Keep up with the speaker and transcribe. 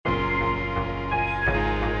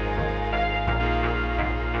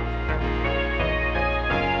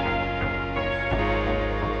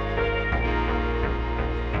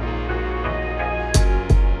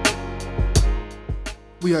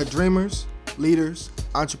We are dreamers, leaders,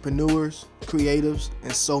 entrepreneurs, creatives,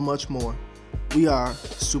 and so much more. We are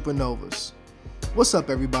Supernovas. What's up,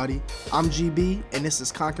 everybody? I'm GB, and this is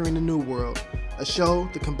Conquering the New World, a show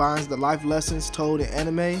that combines the life lessons told in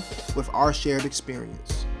anime with our shared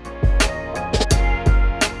experience.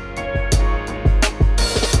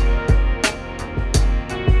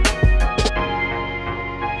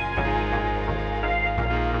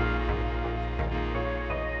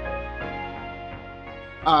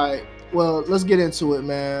 All right, well, let's get into it,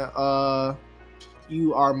 man.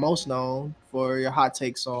 You are most known for your hot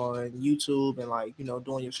takes on YouTube and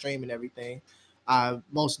doing your stream and everything. I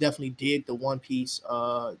most definitely dig the One Piece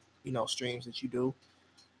streams that you do.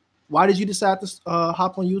 Why did you decide to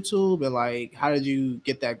hop on YouTube, and how did you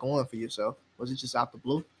get that going for yourself? Was it just out the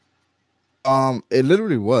blue? It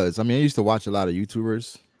literally was. I mean, I used to watch a lot of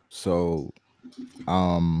YouTubers. So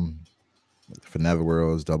for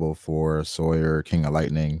Netherworlds, Double Four, Sawyer, King of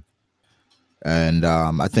Lightning. And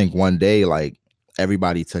I think one day, like,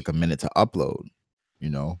 everybody took a minute to upload,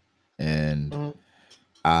 and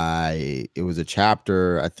it was a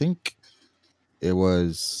chapter, I think it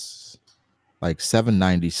was like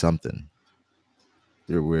 790 something.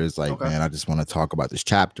 There was like, okay, man, I just want to talk about this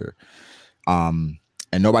chapter. And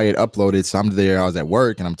nobody had uploaded. So I'm there, I was at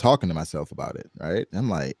work and I'm talking to myself about it. Right. And I'm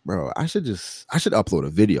like, bro, I should upload a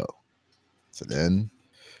video. So then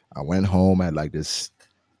I went home at like this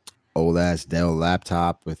old ass Dell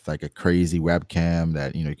laptop with like a crazy webcam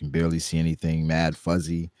that, you can barely see anything, mad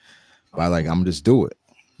fuzzy. But I'm gonna just do it.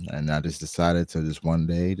 And I just decided to just one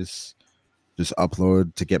day just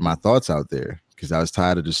upload to get my thoughts out there, because I was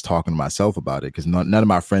tired of just talking to myself about it, because none of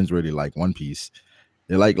my friends really like One Piece.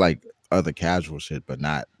 They like other casual shit, but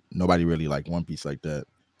nobody really liked One Piece like that.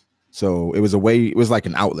 So it was like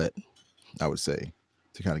an outlet, I would say,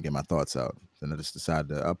 to kind of get my thoughts out. Then I just decided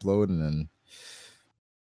to upload and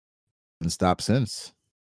stop since.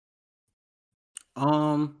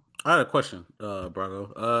 I had a question,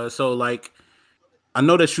 Brago. So like, I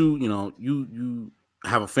know that you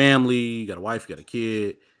have a family, you got a wife, you got a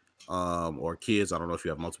kid, or kids. I don't know if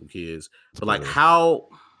you have multiple kids, but like, how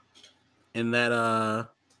in that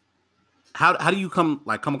how do you come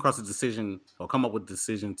across a decision or come up with a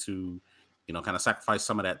decision to, kind of sacrifice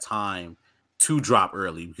some of that time to drop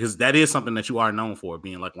early? Because that is something that you are known for,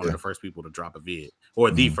 being like one of the first people to drop a vid,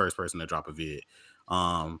 or the first person to drop a vid.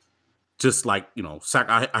 Just like,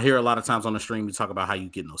 I hear a lot of times on the stream you talk about how you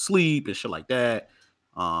get no sleep and shit like that.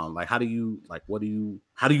 Like, how do you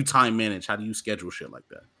time manage? How do you schedule shit like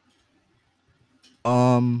that?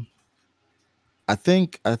 I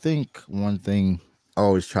think one thing I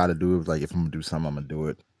always try to do is, like, if I'm gonna do something, I'm gonna do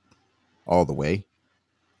it all the way.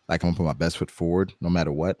 Like, I'm gonna put my best foot forward no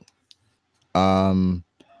matter what.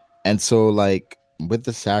 And so, like, with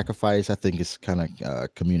the sacrifice, I think it's kind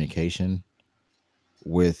of communication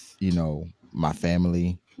with, my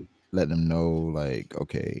family, letting them know, like,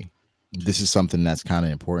 okay, this is something that's kind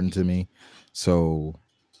of important to me. So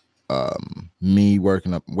me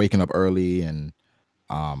waking up early and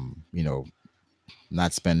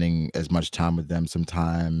not spending as much time with them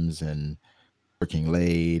sometimes, and working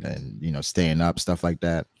late and staying up, stuff like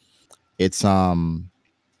that. It's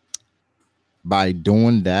by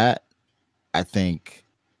doing that, I think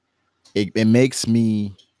it makes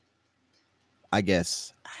me, I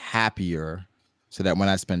guess, happier, so that when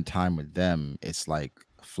I spend time with them, it's like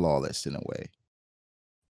flawless in a way.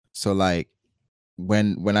 So like,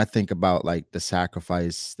 when I think about like the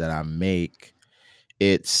sacrifice that I make,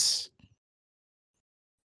 it's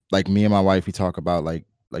like, me and my wife, we talk about like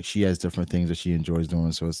she has different things that she enjoys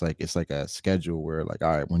doing. So it's like a schedule where, like,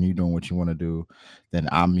 all right, when you're doing what you want to do, then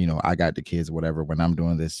I'm, I got the kids, whatever. When I'm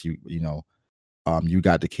doing this, you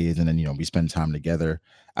got the kids, and then, we spend time together.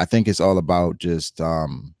 I think it's all about just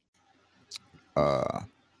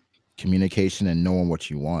communication and knowing what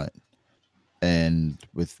you want. And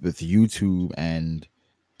with YouTube and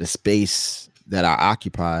the space that I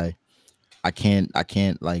occupy, I can't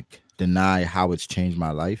like deny how it's changed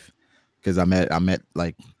my life, because I met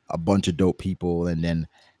like a bunch of dope people, and then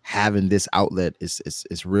having this outlet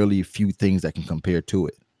is really few things that can compare to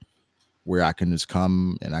it, where I can just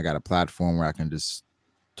come and I got a platform where I can just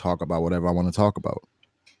talk about whatever I want to talk about.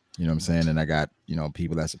 You know what I'm saying? And I got,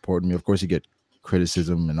 people that support me. Of course, you get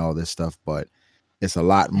criticism and all this stuff, but it's a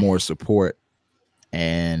lot more support,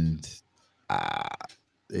 and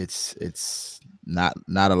it's not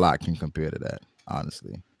a lot can compare to that,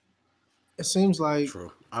 honestly. It seems like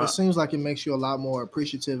it makes you a lot more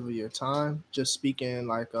appreciative of your time. Just speaking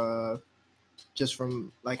just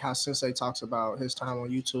from like how Sensei talks about his time on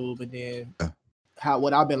YouTube, and then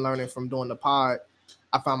what I've been learning from doing the pod.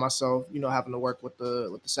 I found myself, having to work with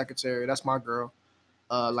the secretary. That's my girl.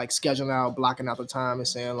 Like scheduling out, blocking out the time, and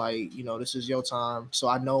saying like, this is your time. So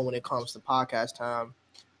I know when it comes to podcast time,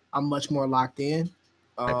 I'm much more locked in.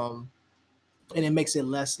 And it makes it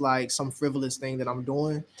less like some frivolous thing that I'm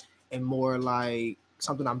doing and more like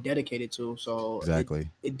something I'm dedicated to. So Exactly.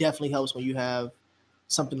 it definitely helps when you have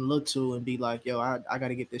something to look to and be like, yo, I got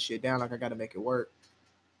to get this shit down. Like I got to make it work.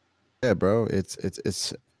 Yeah, bro. It's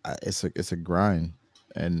a grind,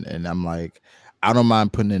 and I'm like, I don't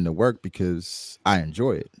mind putting in the work because I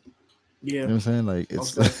enjoy it. Yeah. You know what I'm saying? Like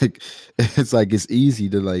it's Okay. like it's easy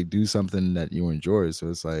to like do something that you enjoy. So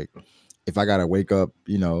it's like if I gotta wake up,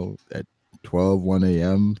 at 1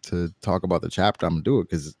 a.m. to talk about the chapter, I'm gonna do it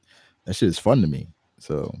because that shit is fun to me.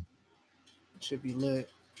 So should be lit.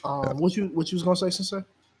 yeah. What you was gonna say, Sensei?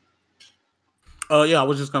 Yeah, I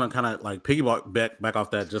was just gonna kind of like piggyback back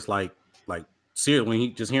off that, just like serious when he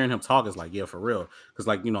just hearing him talk is like, yeah, for real. Because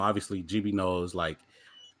like, obviously GB knows like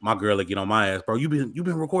my girl like get on my ass, bro. You've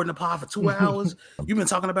been recording the pod for 2 hours. You've been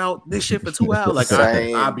talking about this shit for 2 hours. Like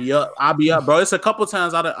I'll be up, bro. It's a couple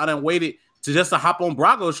times I done waited to hop on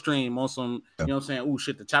Brago's stream on some, you know what I'm saying? Oh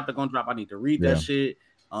shit, the chapter gonna drop. I need to read that shit.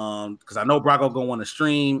 Because I know Brago gonna want to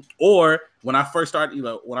stream. Or when I first started,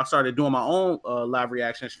 when I started doing my own live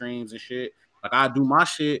reaction streams and shit, like I do my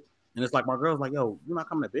shit, and it's like my girl's like, yo, you're not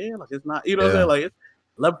coming to bed? Like it's not, what I'm saying? Like it's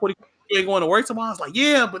 11:40. You ain't going to work tomorrow. I was like,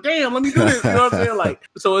 yeah, but damn, let me do this. You know what I'm saying? Like,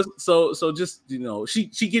 so it's so just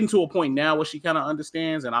she getting to a point now where she kind of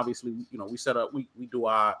understands, and obviously, we set up, we do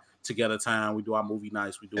our together time, we do our movie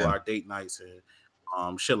nights, we do our date nights,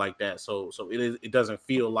 and shit like that. So it doesn't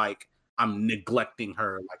feel like I'm neglecting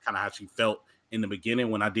her, like kind of how she felt in the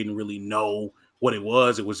beginning when I didn't really know what it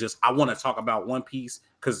was. It was just I want to talk about One Piece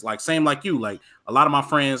because, like, same like you, like a lot of my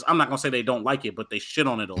friends, I'm not gonna say they don't like it, but they shit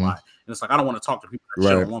on it a lot, and it's like I don't want to talk to people that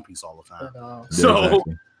shit on One Piece all the time. But, so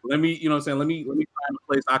exactly. Let me, what I'm saying, let me find a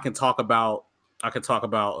place I can talk about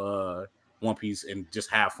One Piece and just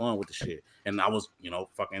have fun with the shit. And I was,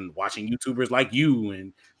 fucking watching YouTubers like you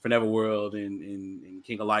and Forever World and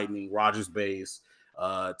King of Lightning, Rogers Base,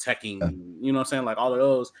 Teching, you know what I'm saying, like all of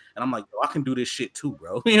those, and I'm like, yo, I can do this shit too,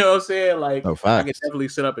 bro. You know what I'm saying? Like I can definitely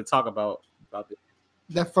sit up and talk about this.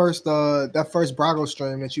 That first Brago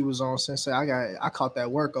stream that you was on, Sensei, I caught that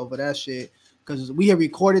work over that shit because we had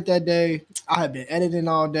recorded that day. I had been editing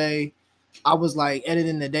all day. I was like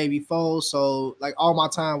editing the day before, so like all my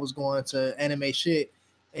time was going to anime shit,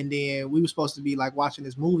 and then we were supposed to be like watching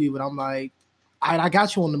this movie, but I'm like, all right, I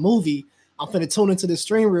got you on the movie. I'm finna tune into the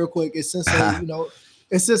stream real quick. It's Sensei,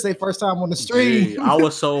 it's Sensei first time on the stream. Dude, I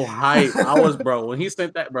was so hyped. I was, bro, when he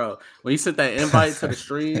sent that invite to the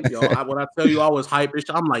stream, yo, when I tell you I was hyped,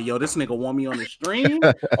 I'm like, yo, this nigga want me on the stream.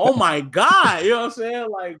 Oh my god, you know what I'm saying?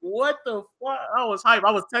 Like, what the fuck? I was hyped.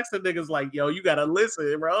 I was texting niggas like, yo, you gotta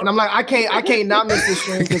listen, bro. And I'm like, I can't not miss this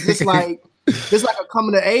stream because it's like a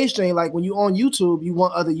coming to age stream. Like when you on YouTube, you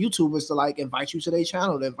want other YouTubers to like invite you to their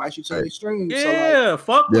channel, to invite you to their stream. Yeah, so,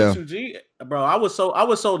 fuck with you, G, bro. I was so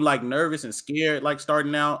like nervous and scared, like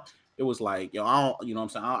starting out. It was like, yo, I don't, you know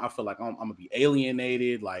what I'm saying? I feel like I'm gonna be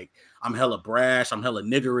alienated. Like I'm hella brash, I'm hella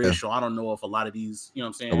niggerish. So I don't know if a lot of these, you know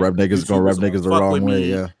what I'm saying? Rep niggas gonna rep niggas the wrong way,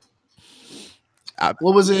 yeah.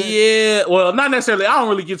 What was it? Yeah, well, not necessarily. I don't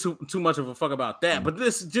really give too much of a fuck about that, but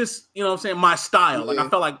this is just, you know what I'm saying, my style. Like I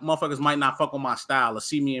felt like motherfuckers might not fuck with my style or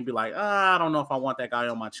see me and be like, I don't know if I want that guy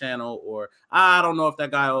on my channel, or I don't know if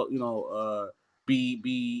that guy, he'll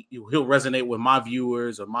resonate with my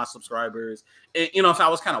viewers or my subscribers. And, so I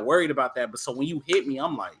was kind of worried about that. But so when you hit me,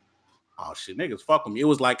 I'm like, oh shit, niggas fuck with me. It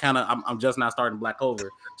was like kind of I'm just now starting Black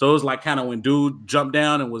Clover, so it was like kind of when dude jumped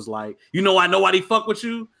down and was like, I know why they fuck with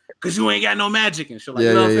you. Cause you ain't got no magic and shit. Like,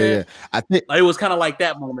 you know what I'm saying? Yeah. I think like, it was kind of like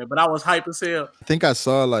that moment, but I was hype as hell. I think I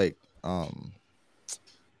saw like I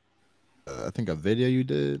think a video you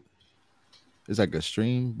did. It's like a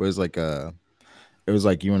stream, but it's like it was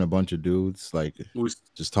like you and a bunch of dudes like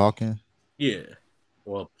just talking. Yeah.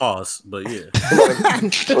 Well, pause, but yeah.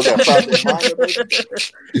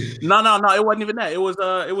 No, it wasn't even that. It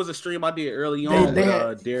was a stream I did early on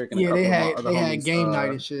with Derek and a couple of my other homies. They had game night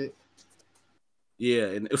and shit. Yeah,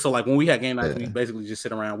 and so like when we had game nights, we basically just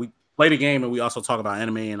sit around. We play the game and we also talk about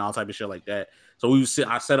anime and all type of shit like that. So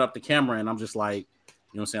I set up the camera and I'm just like, you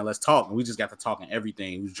know what I'm saying, let's talk. And we just got to talking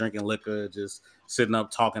everything. We was drinking liquor, just sitting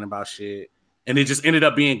up talking about shit. And it just ended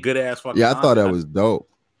up being good ass fucking. Yeah, I thought that was dope.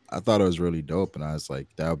 I thought it was really dope. And I was like,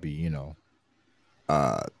 that would be,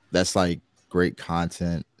 that's like great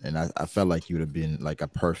content. And I felt like you would have been like a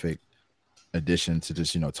perfect addition to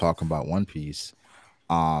just, talking about One Piece.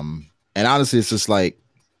 And honestly, it's just like,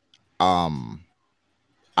 I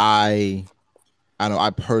know I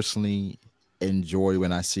personally enjoy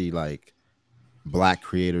when I see like black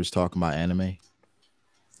creators talking about anime. Yes.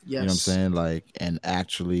 You know what I'm saying? Like, and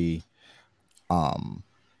actually,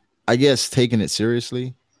 I guess taking it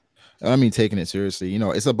seriously. I mean, taking it seriously. You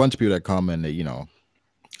know, it's a bunch of people that come and they,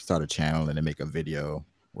 start a channel and they make a video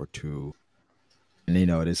or two, and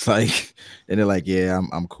it's like, and they're like, yeah,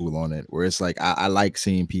 I'm cool on it. Where it's like, I like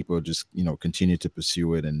seeing people just continue to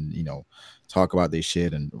pursue it and talk about their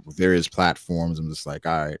shit and various platforms. I'm just like,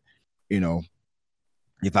 all right,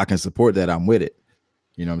 if I can support that, I'm with it.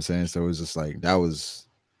 You know what I'm saying? So it was just like that was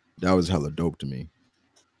hella dope to me.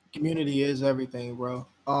 Community is everything, bro.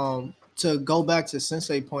 To go back to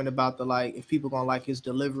Sensei point about the like, if people gonna like his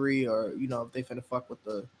delivery or if they finna fuck with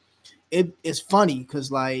the, it's funny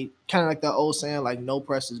because like kind of like that old saying like no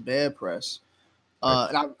press is bad press.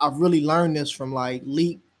 And I've really learned this from like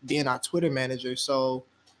Leak being our Twitter manager. So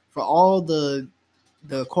for all the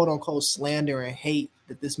quote unquote slander and hate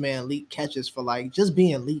that this man Leak catches for like just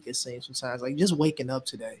being Leak, it seems sometimes like just waking up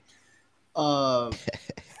today.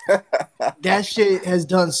 That shit has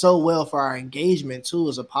done so well for our engagement too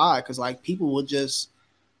as a pod because like people will just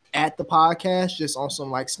at the podcast just on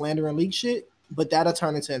some like slander and Leak shit, but that'll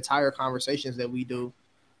turn into entire conversations that we do.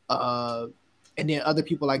 And then other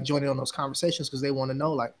people like joining on those conversations because they want to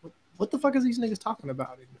know like what the fuck is these niggas talking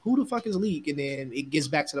about and who the fuck is Leak, and then it gets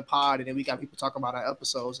back to the pod and then we got people talking about our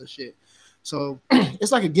episodes and shit. So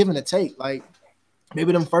it's like a give and a take. Like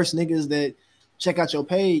maybe them first niggas that check out your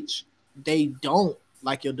page, they don't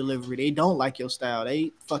like your delivery, they don't like your style,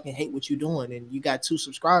 they fucking hate what you're doing, and you got 2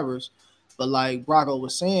 subscribers. But like Brago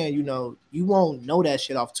was saying, you won't know that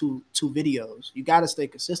shit off two videos. You got to stay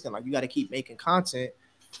consistent. Like you got to keep making content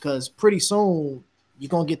because pretty soon you're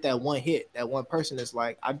gonna get that one hit, that one person that's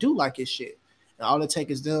like, I do like his shit. And all it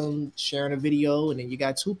takes is them sharing a video, and then you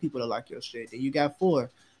got 2 people that like your shit. Then you got 4.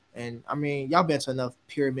 And I mean, y'all been to enough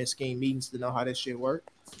pyramid scheme meetings to know how this shit work.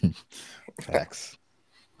 Facts.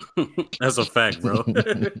 That's a fact, bro.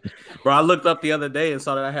 Bro, I looked up the other day and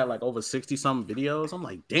saw that I had like over 60 something videos. I'm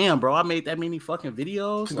like, damn, bro, I made that many fucking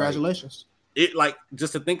videos. Congratulations. Like, it like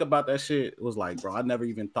just to think about that shit was like, bro, I never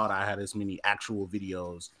even thought I had as many actual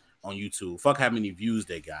videos on YouTube. Fuck how many views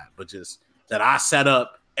they got, but just that I set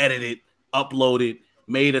up, edited, uploaded,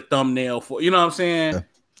 made a thumbnail for, you know what I'm saying? Yeah.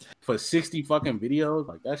 For 60 fucking videos,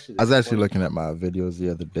 like that shit. I was actually looking at my videos the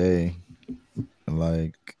other day, and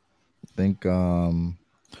like I think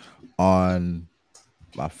on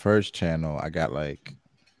my first channel I got like,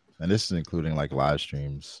 and this is including like live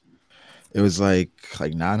streams, it was like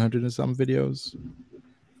 900 and something videos,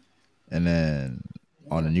 and then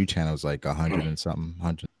on the new channel it was like 100 and something,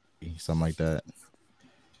 100 something like that.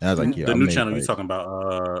 And I was like, yeah, the new channel you're talking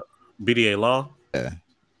about, BDA Law. Yeah,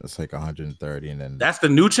 that's like 130, and then that's the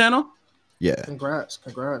new channel. Yeah. Congrats,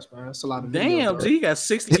 man. That's a lot of damn. videos, G, you got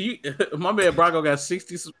 60. My man Brago got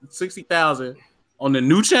 60,000 on the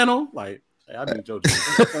new channel. Like, hey, I need Joe.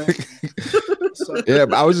 Yeah,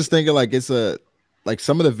 but I was just thinking like it's like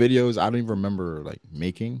some of the videos I don't even remember like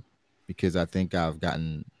making because I think I've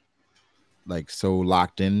gotten like so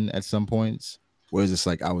locked in at some points where it's just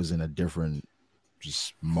like I was in a different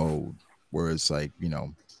just mode where it's like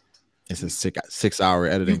it's a 6-hour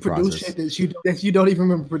editing process. Shit that you don't even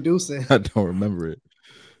remember producing. I don't remember it.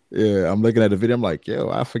 Yeah, I'm looking at the video. I'm like, yo,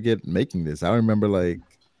 I forget making this. I don't remember like,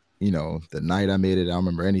 the night I made it. I don't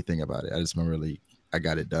remember anything about it. I just remember like I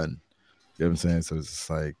got it done. You know what I'm saying? So it's just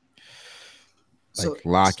like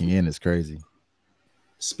locking in is crazy.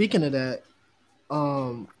 Speaking of that,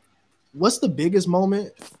 what's the biggest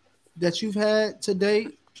moment that you've had to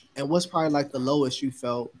date, and what's probably like the lowest you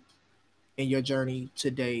felt in your journey to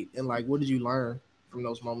date, and like what did you learn from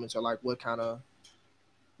those moments, or like what kind of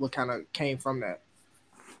came from that?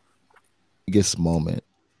 Biggest moment,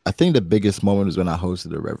 I think the biggest moment was when I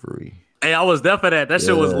hosted a reverie. Hey, I was there for that. That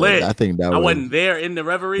shit was lit. I think that I wasn't there in the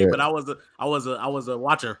reverie, but I was a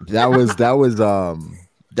watcher.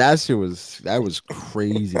 That shit was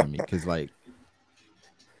crazy to me because like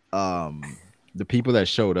the people that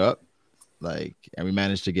showed up, like, and we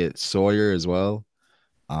managed to get Sawyer as well,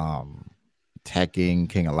 Teching,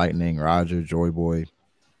 King of Lightning, Roger, Joy Boy,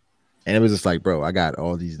 and it was just like, bro, I got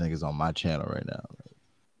all these niggas on my channel right now.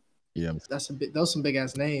 Yeah, those some big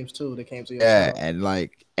ass names too that came to your channel.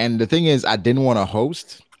 And the thing is, I didn't want to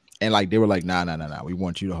host, and like they were like, nah, we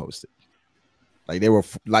want you to host it. Like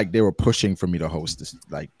they were pushing for me to host this,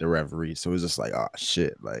 like the reverie. So it was just like, oh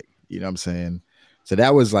shit, like, you know what I'm saying? So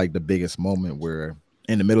that was like the biggest moment where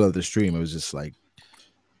in the middle of the stream, it was just like,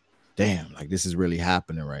 damn, like this is really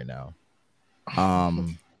happening right now.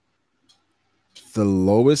 The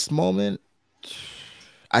lowest moment,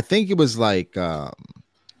 I think it was like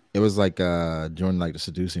It was like during like the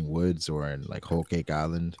Seducing Woods or in like Whole Cake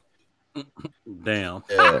Island. Damn.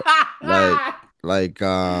 Yeah, like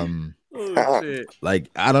Oh shit. like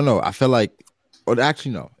I don't know. I feel like, well,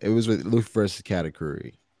 actually no, it was with Luffy versus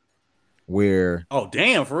Katakuri, where Oh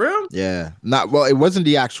damn, for real? yeah, not well. It wasn't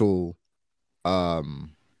the actual. I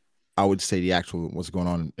would say the actual what's going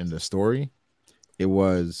on in the story. It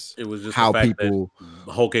was just how the fact people. that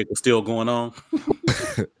the whole cake was still going on.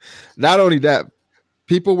 Not only that,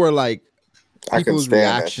 people were like people's stand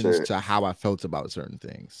that reactions shit. to how I felt about certain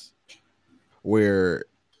things. Where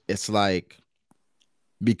it's like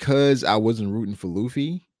because I wasn't rooting for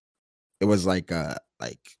Luffy, it was like a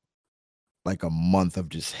month of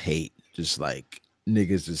just hate, just like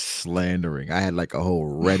niggas just slandering. I had like a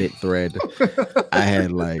whole Reddit thread. I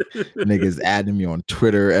had like niggas adding me on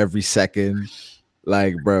Twitter every second.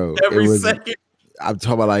 Like, bro, Every second. I'm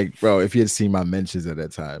talking about like, bro, if you had seen my mentions at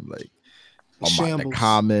that time, like on the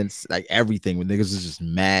comments, like everything, when niggas was just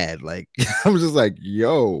mad. Like, I'm just like,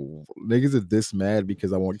 yo, niggas are this mad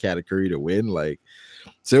because I want Katakuri to win. Like,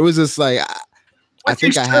 so it was just like, I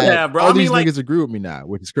think I had bro. all these niggas agree with me now,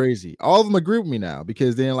 which is crazy. All of them agree with me now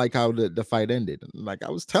because they didn't like how the fight ended. Like,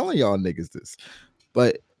 I was telling y'all niggas this,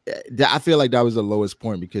 but I feel like that was the lowest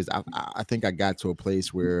point because I think I got to a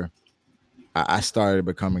place where I started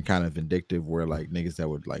becoming kind of vindictive, where like niggas that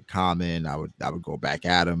would like comment, I would go back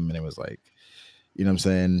at them, and it was like, you know what I'm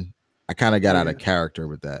saying? I kind of got out of character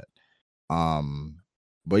with that.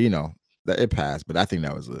 But you know, that it passed. But I think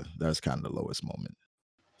that was kind of the lowest moment.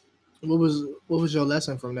 What was your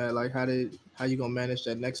lesson from that? Like, how you gonna manage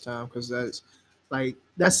that next time? Because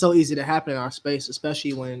that's so easy to happen in our space,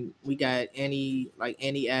 especially when we got any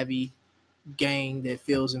Abby gang that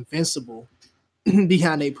feels invincible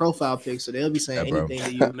behind a profile pic, so they'll be saying anything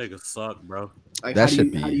to you. Niggas suck, bro. Like, how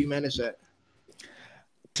do you manage that?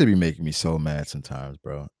 Should be making me so mad sometimes,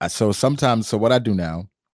 bro. So what I do now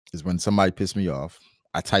is when somebody pisses me off,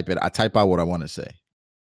 I type out what I want to say.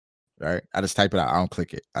 Right? I just type it out. I don't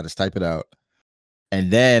click it. I just type it out. And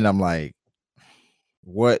then I'm like,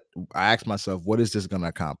 I ask myself, what is this gonna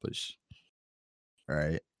accomplish?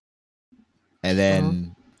 Right. And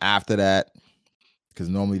then after that, because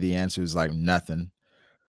normally the answer is like nothing.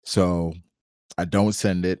 So I don't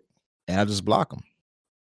send it and I just block them.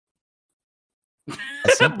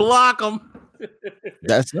 Block them.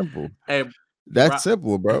 That's simple. Hey, that's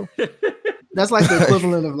simple, bro. That's like the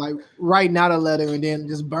equivalent of like writing out a letter and then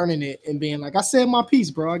just burning it and being like, I said my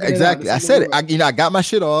piece, bro. Exactly. I said it. I got my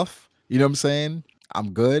shit off. You know what I'm saying?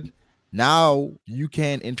 I'm good. Now you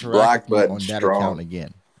can't interact with me on that account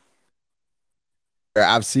again.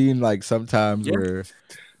 I've seen like sometimes where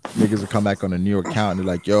niggas will come back on a new account and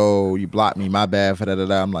they're like, yo, you blocked me, my bad for that.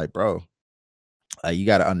 I'm like, bro, you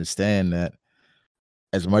got to understand that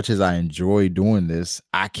as much as I enjoy doing this,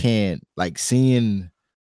 I can't like seeing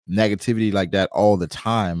negativity like that all the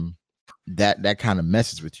time. That kind of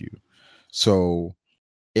messes with you. So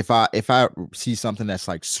if I see something that's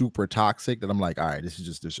like super toxic, that I'm like, all right, this is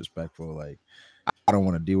just disrespectful. Like, I don't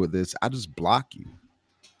want to deal with this. I just block you.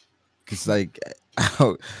 Cause like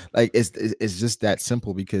it's just that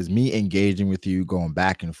simple, because me engaging with you, going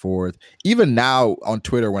back and forth, even now on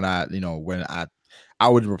Twitter, when I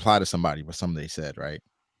would reply to somebody with something they said, right?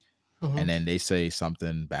 And then they say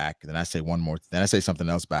something back, and then I say one more, then I say something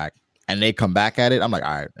else back, and they come back at it. I'm like,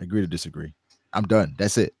 all right, agree to disagree. I'm done.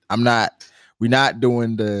 That's it. We're not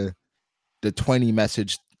doing the 20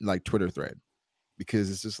 message like Twitter thread,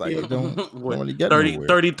 because it's just like it don't really get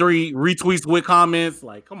 33 retweets with comments.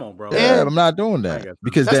 Like, come on, bro. Yeah, I'm not doing that,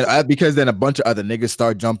 because then a bunch of other niggas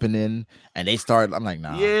start jumping in and they start. I'm like,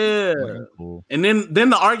 nah. Yeah. Cool. And then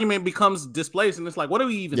the argument becomes displaced, and it's like, what are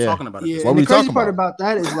we even talking about? Yeah. And the crazy part about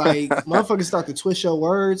that is like motherfuckers start to twist your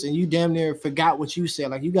words, and you damn near forgot what you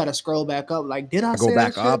said. Like, you got to scroll back up. Like, did I go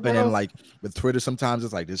back up? And then like with Twitter, sometimes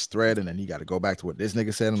it's like this thread, and then you got to go back to what this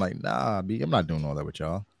nigga said. I'm like, nah, I'm not doing all that with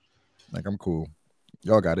y'all. Like, I'm cool.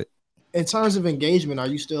 Y'all got it. In terms of engagement, are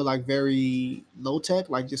you still like very low tech,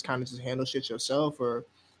 like just kind of just handle shit yourself, or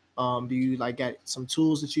do you like got some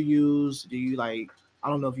tools that you use? Do you like, I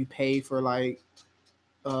don't know if you pay for like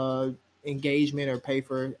engagement or pay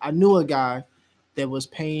for? I knew a guy that was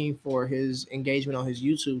paying for his engagement on his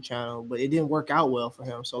YouTube channel, but it didn't work out well for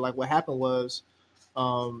him. So like what happened was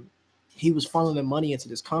he was funneling money into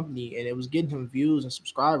this company and it was getting him views and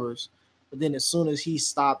subscribers. But then as soon as he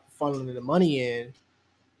stopped funneling the money in,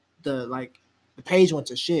 the page went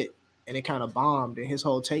to shit and it kind of bombed. And his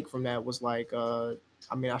whole take from that was like, I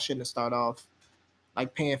shouldn't have started off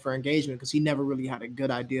like paying for engagement, because he never really had a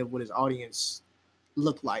good idea of what his audience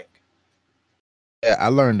looked like. Yeah, I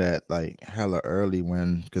learned that like hella early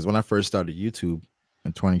because when I first started YouTube,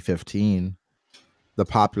 in 2015, the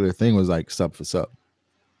popular thing was like sub for sub,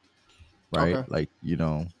 right? Okay. Like, you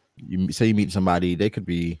know, you say you meet somebody, they could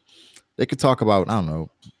talk about, I don't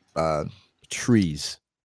know, trees,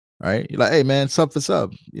 right? You're like, hey man, sub for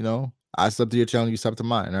sub, you know, I sub to your channel, you sub to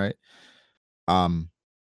mine, right? And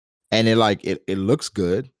it looks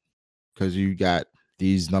good because you got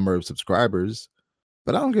these number of subscribers,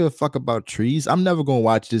 but I don't give a fuck about trees. I'm never gonna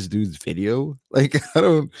watch this dude's video. Like I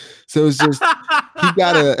don't. So it's just he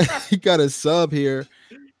got a sub here,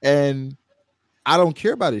 and I don't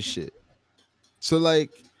care about his shit. So like,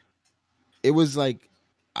 it was like,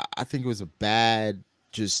 I think it was a bad,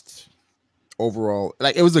 just overall.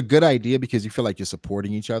 Like it was a good idea because you feel like you're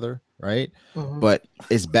supporting each other, right? But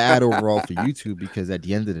it's bad overall for YouTube because at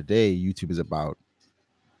the end of the day, YouTube is about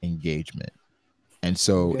engagement. And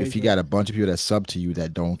so if you got a bunch of people that sub to you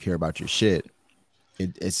that don't care about your shit,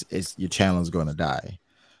 it's your channel is going to die.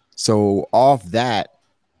 So off that,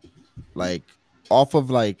 like off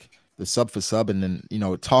of like the sub for sub, and then, you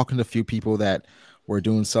know, talking to a few people that were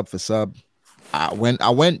doing sub for sub, I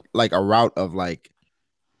went like a route of like,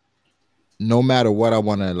 no matter what, I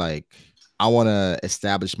want to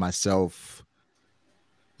establish myself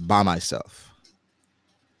by myself.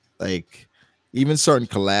 Like even certain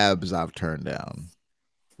collabs I've turned down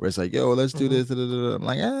where it's like, yo, let's do this. I'm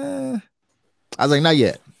like, I was like, not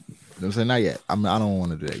yet. You know what I'm saying? Not yet. I don't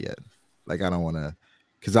want to do that yet. Like, I don't want to,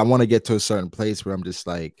 because I want to get to a certain place where I'm just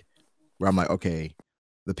like, okay,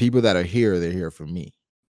 the people that are here, they're here for me.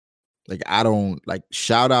 Like, I don't like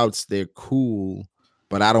shout outs. They're cool,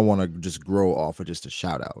 but I don't want to just grow off of just a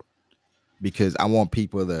shout out, because I want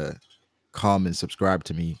people to come and subscribe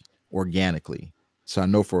to me organically. So I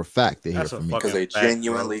know for a fact they're here for me because they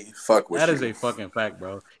genuinely fuck with you. That is a fucking fact,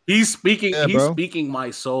 bro. He's speaking. Yeah, he's speaking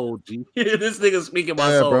my soul, G. This nigga's speaking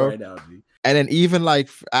my soul right now, G. And then even like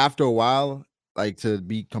after a while, like, to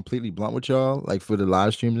be completely blunt with y'all, like for the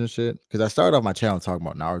live streams and shit, because I started off my channel talking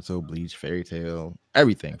about Naruto, Bleach, Fairy Tail,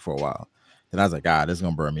 everything for a while. Then I was like, this is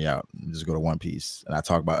gonna burn me out. Just go to One Piece, and I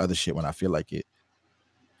talk about other shit when I feel like it.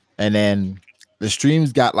 And then the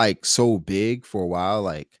streams got like so big for a while,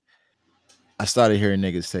 like I started hearing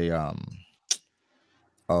niggas say,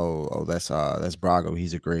 oh, that's Brago.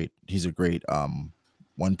 He's a great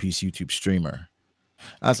One Piece YouTube streamer.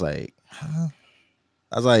 I was like, I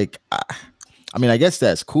mean, I guess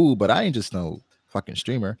that's cool, but I ain't just no fucking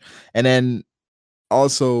streamer. And then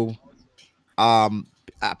also,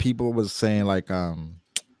 people was saying like,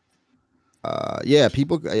 yeah,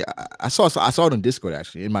 people. I saw it on Discord,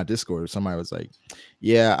 actually. In my Discord, somebody was like,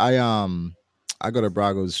 yeah, I go to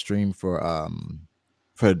Brago's stream for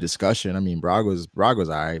the discussion. I mean, Brago's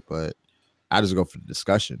all right, but I just go for the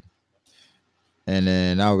discussion. And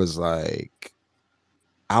then I was like,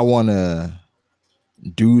 I want to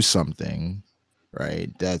do something, right,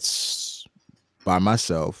 that's by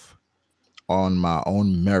myself on my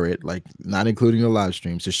own merit, like not including the live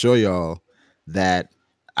streams, to show y'all that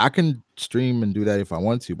I can stream and do that if I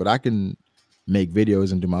want to, but I can make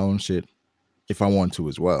videos and do my own shit if I want to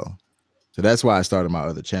as well. So that's why I started my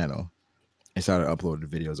other channel and started uploading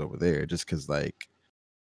videos over there, just because like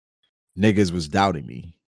niggas was doubting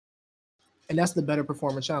me. And that's the better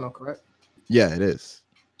performing channel, correct? Yeah, it is.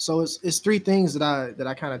 So it's three things that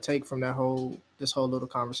I kind of take from this whole little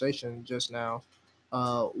conversation just now.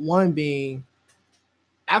 One being,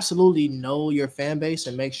 absolutely know your fan base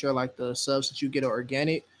and make sure like the subs that you get are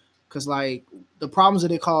organic, because like the problems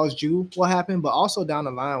that it caused you will happen, but also down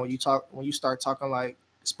the line when you start talking like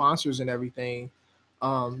sponsors and everything.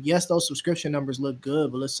 Yes, those subscription numbers look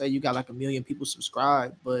good, but let's say you got like 1 million people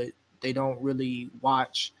subscribed, but they don't really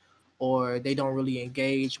watch or they don't really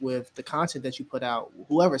engage with the content that you put out.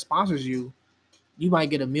 Whoever sponsors you, you might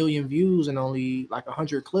get 1 million views and only like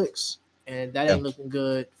 100 clicks, and that ain't looking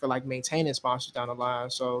good for like maintaining sponsors down the line.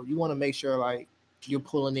 So you want to make sure like you're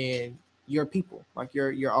pulling in your people, like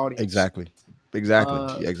your audience. Exactly,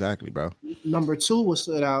 bro. Number two, what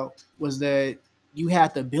stood out was that you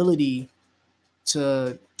had the ability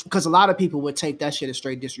to, because a lot of people would take that shit as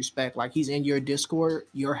straight disrespect. Like, he's in your Discord,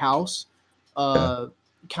 your house,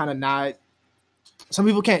 kind of not. Some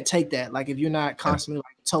people can't take that. Like, if you're not constantly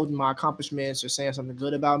like toting my accomplishments or saying something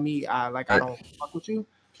good about me, I don't fuck with you.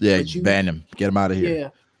 Yeah, ban him, get him out of here. Yeah,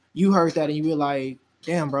 you heard that and you were like,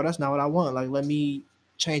 damn, bro, that's not what I want. Like, let me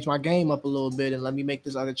change my game up a little bit and let me make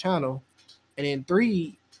this other channel. And then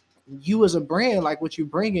three, you as a brand, like what you're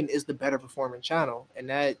bringing is the better performing channel, and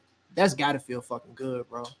that's got to feel fucking good,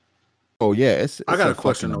 bro. Oh yeah, it's I got a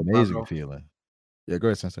question. Amazing feeling. Yeah, go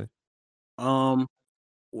ahead, Sensei. Do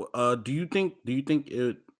you think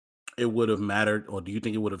it would have mattered, or do you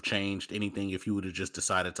think it would have changed anything if you would have just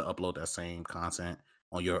decided to upload that same content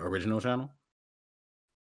on your original channel?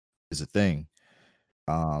 Is a thing.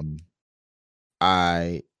 I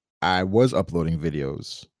was uploading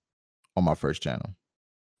videos on my first channel,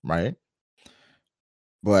 right?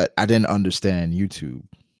 But I didn't understand YouTube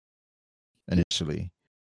initially.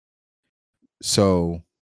 So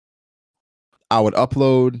I would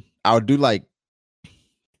do like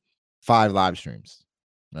 5 live streams,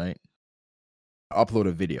 right? Upload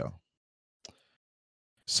a video.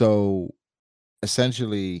 So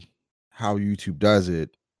essentially how YouTube does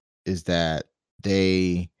it is that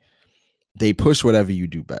they push whatever you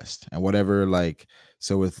do best, and whatever, like,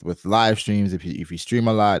 so with live streams, if you stream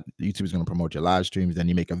a lot, YouTube is going to promote your live streams. Then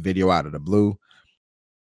you make a video out of the blue,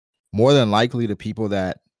 more than likely a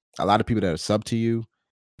lot of people that are sub to you,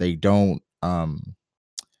 they don't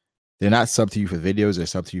they're not sub to you for videos, they're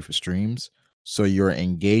sub to you for streams. So your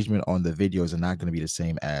engagement on the videos are not going to be the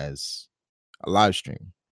same as a live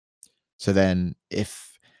stream. So then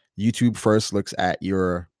if YouTube first looks at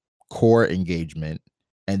your core engagement,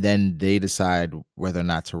 and then they decide whether or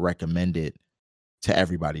not to recommend it to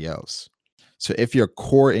everybody else. So if your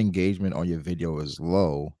core engagement on your video is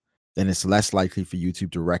low, then it's less likely for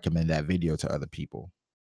YouTube to recommend that video to other people.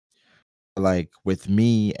 Like with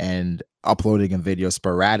me and uploading a video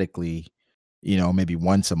sporadically, maybe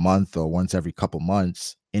once a month or once every couple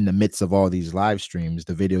months, in the midst of all these live streams,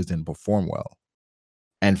 the videos didn't perform well.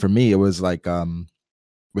 And for me, it was like,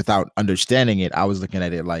 without understanding it, I was looking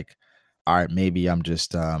at it like, all right, maybe I'm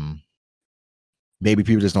just, maybe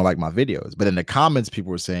people just don't like my videos. But in the comments,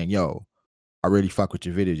 people were saying, yo, I really fuck with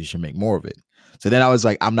your videos. You should make more of it. So then I was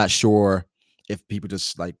like, I'm not sure if people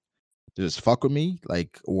just fuck with me,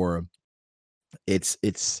 like, or it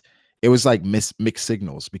was like mixed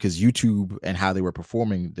signals, because YouTube and how they were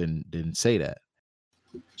performing didn't say that.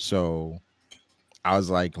 So I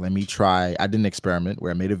was like, let me try. I did an experiment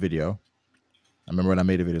where I made a video. I remember when I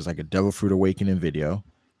made a video, it was like a Devil Fruit Awakening video,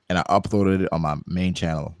 and I uploaded it on my main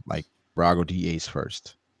channel, like Brago D Ace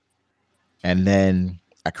first. And then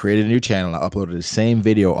I created a new channel. I uploaded the same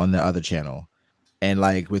video on the other channel. And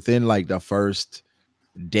like within like the first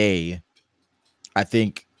day, I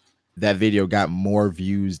think that video got more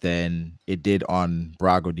views than it did on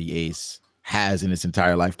Brago D Ace has in its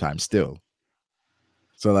entire lifetime still.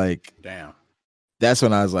 So like, damn. That's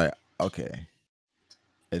when I was like, okay,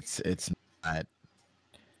 it's not,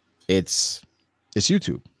 it's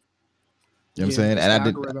YouTube. You know what I'm saying? And I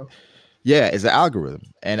didn't. Yeah, it's an algorithm.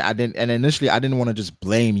 And initially I didn't want to just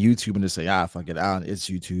blame YouTube and just say, fuck it out, it's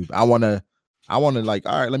YouTube. I want to like,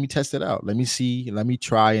 all right, let me test it out. Let me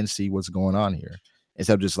try and see what's going on here.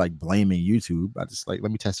 Instead of just like blaming YouTube, I just like,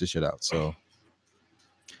 let me test this shit out. So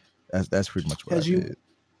that's pretty much what I did.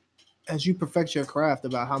 As you perfect your craft,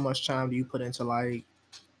 about how much time do you put into like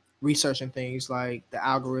researching things like the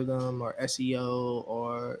algorithm or SEO,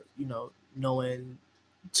 or knowing,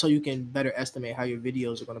 so you can better estimate how your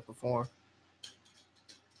videos are going to perform?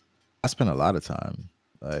 I spend a lot of time.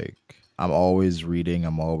 Like, I'm always reading,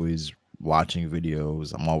 I'm always watching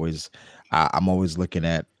videos, I'm always looking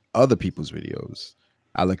at other people's videos.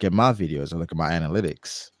 I look at my videos, I look at my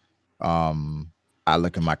analytics, I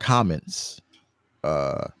look at my comments,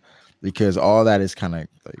 because all that is kind of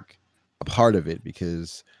like a part of it,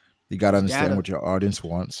 because you got to understand what your audience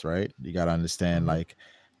wants, right? You got to understand like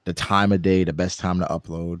the time of day, the best time to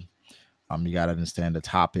upload. You got to understand the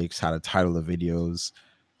topics, how to title the videos,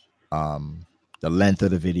 the length of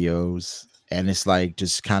the videos. And it's like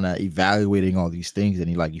just kind of evaluating all these things, and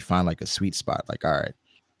you find like a sweet spot. Like, all right,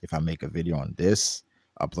 if I make a video on this,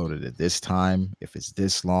 upload it at this time, if it's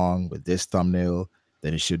this long with this thumbnail,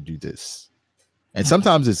 then it should do this. And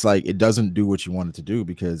sometimes it's like it doesn't do what you want it to do,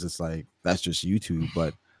 because it's like that's just YouTube.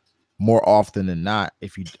 But more often than not,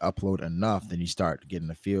 if you upload enough, then you start getting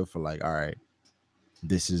a feel for like, all right,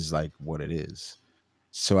 this is like what it is.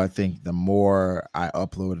 So I think the more I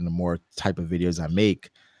upload and the more type of videos I make,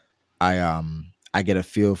 I get a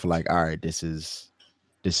feel for like, all right, this is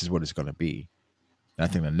what it's gonna be. And I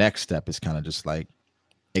think the next step is kind of just like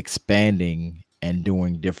expanding and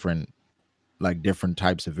doing different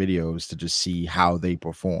types of videos to just see how they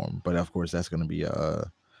perform. But of course, that's gonna be an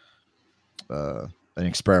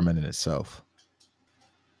experiment in itself.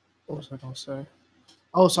 What was I gonna say?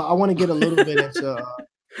 Oh, so I want to get a little bit into.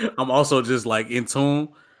 I'm also just like in tune.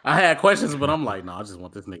 I had questions, but I'm like, no, I just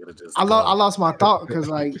want this nigga to just. I lost my thought, because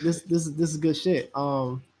like this is good shit.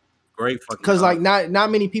 Great fucking. Because like not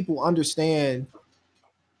many people understand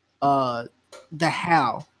the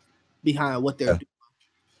how behind what they're doing.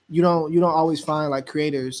 You don't always find like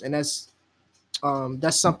creators, and that's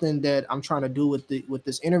something that I'm trying to do with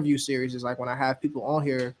this interview series. Is like when I have people on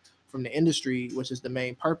here from the industry, which is the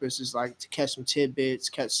main purpose, is like to catch some tidbits,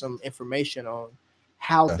 catch some information on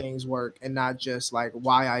how things work, and not just like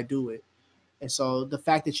why I do it. And so the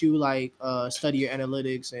fact that you like study your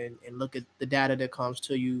analytics and look at the data that comes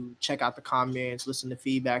to you, check out the comments, listen to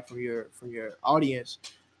feedback from your audience,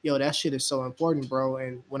 yo, that shit is so important, bro.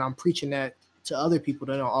 And when I'm preaching that to other people,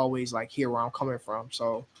 they don't always like hear where I'm coming from.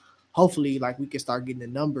 So hopefully, like, we can start getting the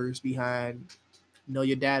numbers behind, know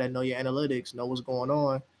your data, know your analytics, know what's going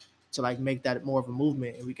on, to like make that more of a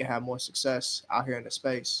movement, and we can have more success out here in the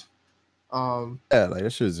space. Yeah, like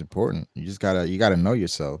that shit is important. You gotta know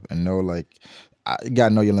yourself and know, like, you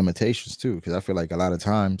gotta know your limitations too, because I feel like a lot of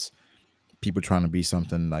times people trying to be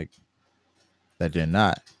something like that they're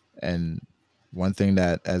not. And one thing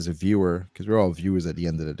that, as a viewer, because we're all viewers at the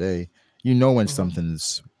end of the day, you know when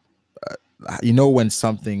something's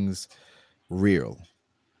real,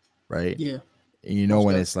 right? Yeah. And you know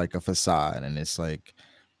when it's like a facade, and it's like,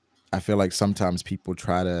 I feel like sometimes people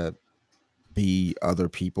try to be other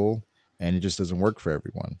people, and it just doesn't work for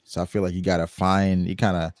everyone. So I feel like you kind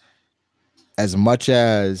of, as much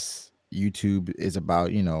as YouTube is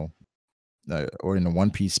about, or in the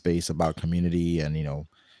One Piece space about community and,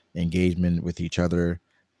 engagement with each other,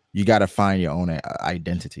 you got to find your own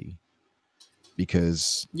identity,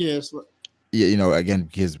 because again,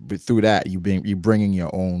 because through that you bringing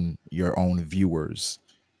your own viewers,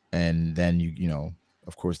 and then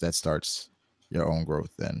of course that starts your own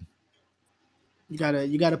growth. Then you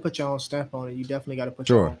gotta put your own stamp on it. You definitely gotta put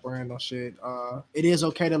your own brand on shit. It is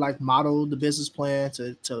okay to like model the business plan,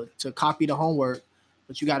 to copy the homework,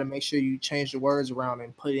 but you gotta make sure you change the words around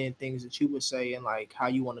and put in things that you would say and like how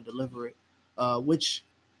you want to deliver it, which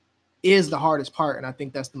is the hardest part. And I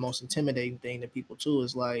think that's the most intimidating thing to people too,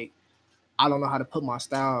 is like, I don't know how to put my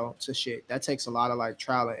style to shit. That takes a lot of like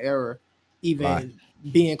trial and error. Even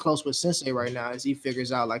being close with Sensei right now, as he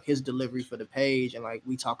figures out like his delivery for the page, and like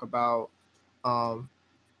we talk about, and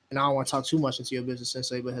I don't want to talk too much into your business,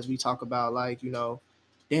 Sensei, but as we talk about like,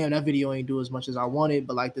 damn, that video ain't do as much as I wanted,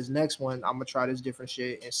 but like this next one, I'm gonna try this different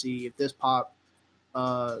shit and see if this pop.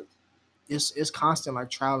 It's constant like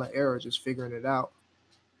trial and error, just figuring it out.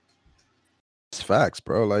 It's facts,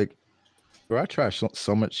 bro. Like, bro, I try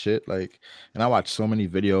so much shit, like, and I watch so many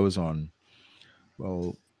videos on,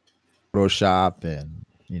 Photoshop and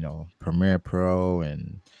Premiere Pro,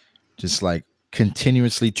 and just like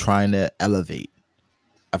continuously trying to elevate.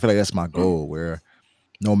 I feel like that's my goal, where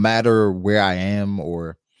no matter where I am,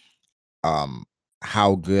 or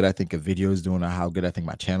how good I think a video is doing, or how good I think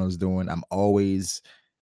my channel is doing, I'm always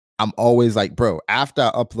like, bro, after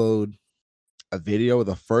I upload a video,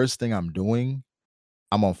 the first thing I'm doing,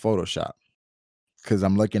 I'm on Photoshop, because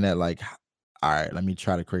I'm looking at like, all right, let me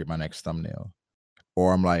try to create my next thumbnail.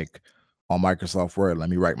 Or I'm like on Microsoft Word, let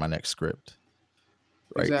me write my next script.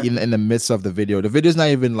 Right. Exactly. In the midst of the video's not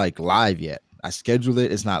even like live yet. I scheduled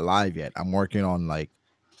it, it's not live yet. I'm working on like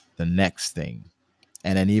the next thing.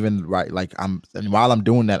 And then even while I'm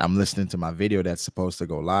doing that, I'm listening to my video that's supposed to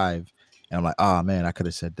go live. And I'm like, oh man, I could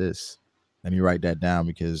have said this. Let me write that down,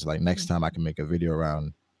 because like next time I can make a video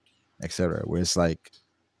around, etc. Where it's like,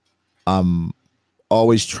 I'm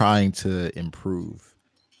always trying to improve.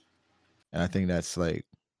 And I think that's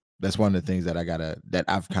one of the things that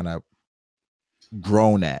I've kind of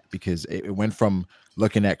grown at, because it went from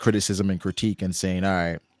looking at criticism and critique and saying, all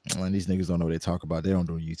right, when these niggas don't know what they talk about, they don't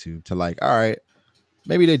do YouTube, to like, all right,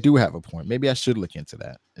 maybe they do have a point. Maybe I should look into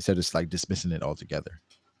that, instead of just like dismissing it altogether.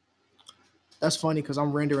 That's funny, because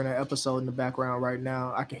I'm rendering an episode in the background right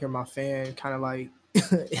now. I can hear my fan kind of like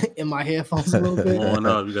in my headphones a little bit. Oh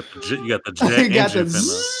no, you got the jet engine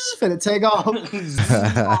finna take off.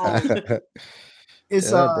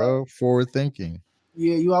 It's bro, forward thinking.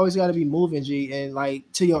 Yeah, you always got to be moving, G. And like,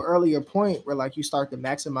 to your earlier point, where like you start to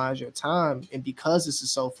maximize your time, and because this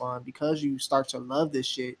is so fun, because you start to love this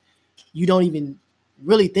shit, you don't even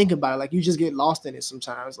really think about it. Like, you just get lost in it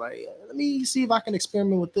sometimes. Like, let me see if I can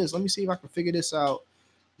experiment with this. Let me see if I can figure this out.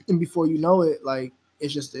 And before you know it, like,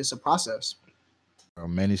 it's a process.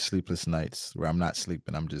 Many sleepless nights where I'm not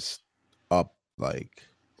sleeping. I'm just up like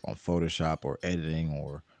on Photoshop, or editing,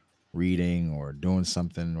 or reading, or doing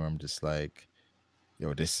something where I'm just like,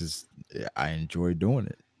 yo, I enjoy doing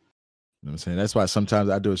it. You know what I'm saying? That's why sometimes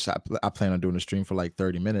I plan on doing a stream for like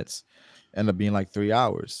 30 minutes, end up being like 3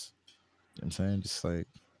 hours. You know what I'm saying? Just like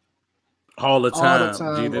all the time.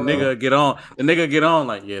 Gee, the nigga get on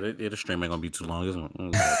like, yeah, the stream ain't gonna be too long.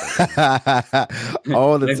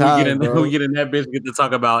 All the time, we get in that bitch, get to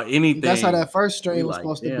talk about anything. That's how that first stream was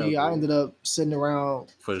supposed to be. Bro. I ended up sitting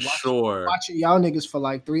around watching y'all niggas for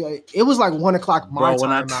like 3. It was like 1 o'clock my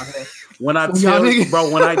time out here. When I tell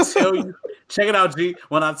you, Check it out, G.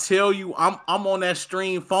 When I tell you I'm on that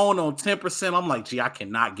stream phone on 10%, I'm like, G, I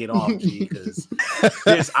cannot get off, G, because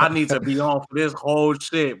I need to be on for this whole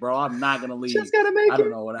shit, bro. I'm not gonna leave. Just gotta make I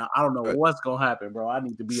don't know what's gonna happen, bro. I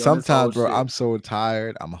need to be on this whole bro, shit. I'm so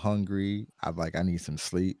tired. I'm hungry. I need some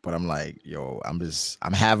sleep, but I'm like, yo,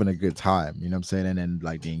 I'm having a good time. You know what I'm saying? And then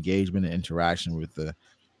like the engagement and interaction with the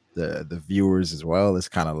viewers as well. It's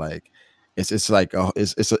kind of like it's like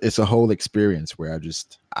it's a whole experience where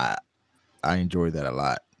I enjoy that a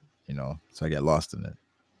lot, you know. So I get lost in it.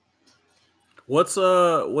 What's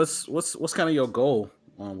kind of your goal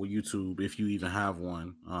with YouTube, if you even have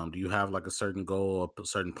one? Do you have like a certain goal, a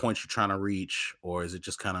certain point you're trying to reach, or is it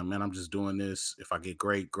just kind of, man, I'm just doing this. If I get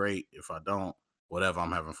great. If I don't, whatever,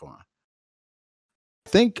 I'm having fun.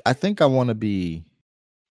 I think I want to be,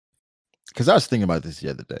 because I was thinking about this the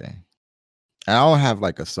other day. And I don't have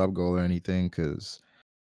like a sub goal or anything, because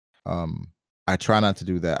I try not to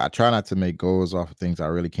do that. I try not to make goals off of things I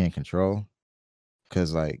really can't control,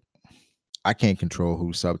 because like I can't control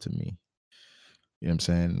who sub to me. You know what I'm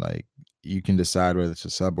saying? Like, you can decide whether it's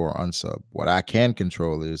a sub or unsub. What I can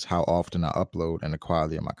control is how often I upload and the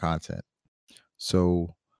quality of my content.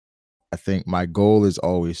 So I think my goal is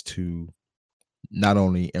always to not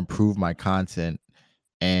only improve my content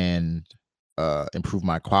and improve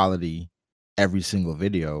my quality every single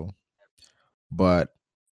video, but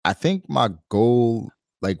I think my goal,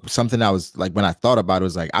 like something I was like, when I thought about it,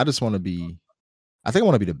 was like, I want to be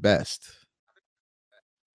the best,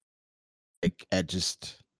 like, at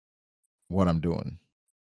just what I'm doing.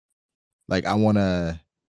 Like, I want to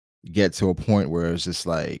get to a point where it's just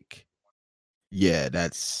like, yeah,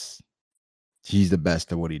 he's the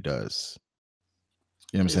best at what he does.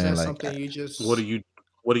 You know what I'm saying? Like, something you just, what do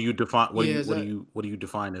you define? What do you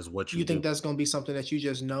define as what you think do? that's gonna be something that you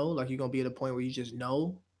just know? Like, you're gonna be at a point where you just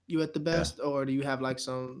know you at the best, or do you have like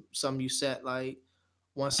some you set like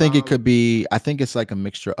once? I think it could be. I think it's like a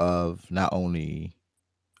mixture of not only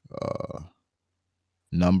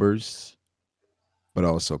numbers, but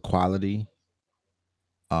also quality,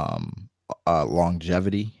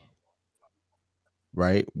 longevity,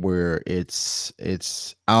 right? Where it's I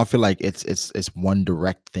don't feel like it's one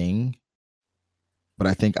direct thing, but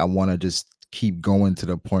I think I want to just keep going to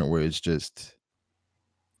the point where it's just,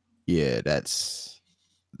 yeah, that's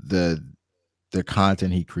the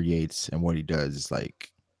content he creates and what he does is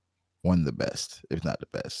like one of the best, if not the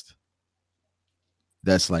best.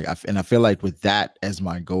 That's like, and I feel like with that as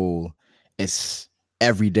my goal, it's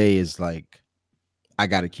every day is like, I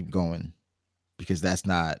got to keep going, because that's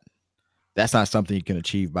not something you can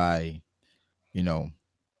achieve by, you know,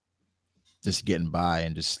 just getting by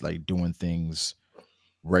and just like doing things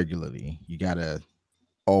regularly. You got to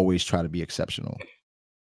always try to be exceptional.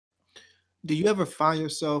 Do you ever find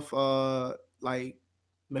yourself like,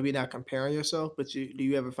 maybe not comparing yourself, but do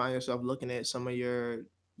you ever find yourself looking at some of your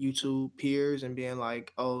YouTube peers and being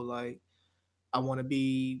like, oh, like, I want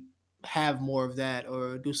to have more of that,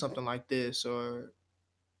 or do something like this, or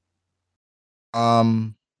I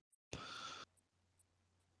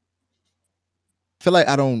feel like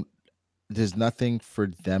there's nothing for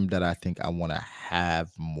them that I think I want to have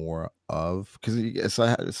more of, because it's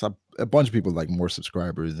a bunch of people like more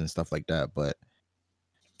subscribers and stuff like that. But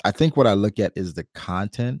I think what I look at is the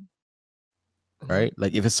content, right?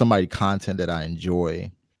 Like, if it's somebody content that I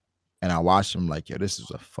enjoy and I watch them, like, yo, this is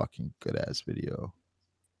a fucking good ass video,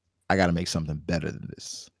 I got to make something better than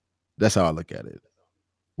this. That's how I look at it.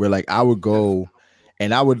 Where like I would go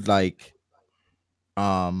and I would like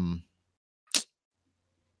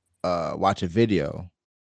watch a video,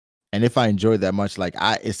 and if I enjoy that much, like,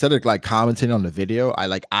 I, instead of like commenting on the video,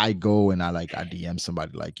 I go and I DM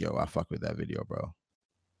somebody like, yo, I fuck with that video, bro.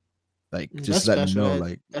 Like, just let me know,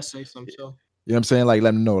 like, that's say something. So, you know what I'm saying? Like,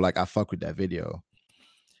 let me know, like, I fuck with that video.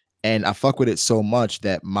 And I fuck with it so much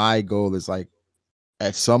that my goal is like,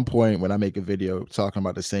 at some point when I make a video talking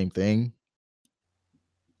about the same thing,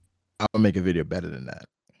 I'll make a video better than that.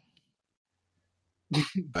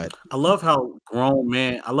 But I love how grown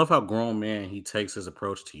man he takes his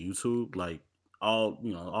approach to YouTube. Like, all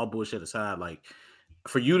bullshit aside, like,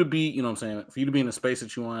 for you to be, you know what I'm saying, for you to be in the space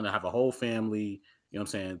that you want, to have a whole family, you know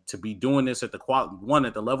what I'm saying, to be doing this at the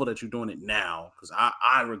at the level that you're doing it now, because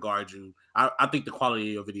I regard you, I think the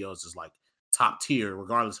quality of your videos is like top tier,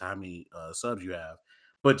 regardless of how many subs you have.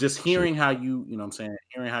 But just hearing how you know what I'm saying,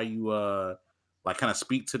 hearing how you like kind of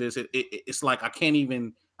speak to this, it's like I can't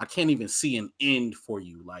even see an end for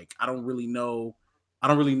you. Like, I don't really know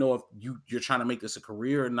if you're trying to make this a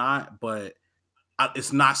career or not, but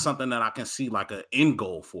it's not something that I can see like an end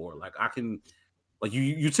goal for. Like, I can, like,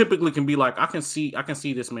 you typically can be like, I can see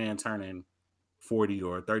this man turning 40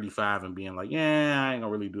 or 35 and being like, yeah, I ain't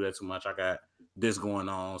gonna really do that too much. I got this going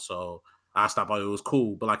on, so I stopped. It was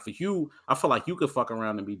cool. But like for you, I feel like you could fuck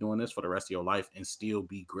around and be doing this for the rest of your life and still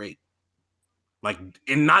be great. Like,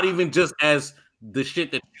 and not even just as the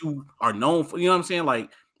shit that you are known for. You know what I'm saying? Like,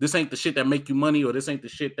 this ain't the shit that make you money, or this ain't the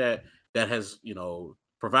shit that has, you know,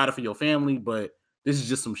 provided for your family. But this is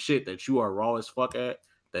just some shit that you are raw as fuck at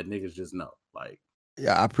that niggas just know. Like,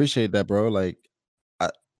 yeah, I appreciate that, bro. Like,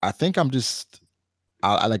 I think I'm just,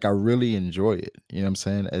 I really enjoy it. You know what I'm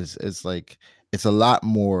saying? It's like, it's a lot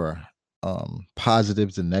more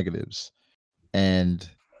positives than negatives, and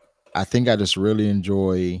I think I just really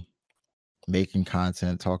enjoy making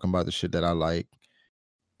content, talking about the shit that I like,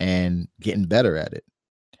 and getting better at it.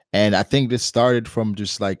 And I think this started from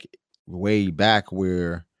just like way back,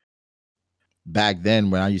 where back then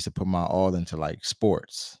when I used to put my all into like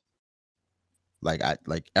sports, like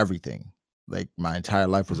everything, like my entire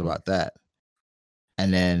life was about that.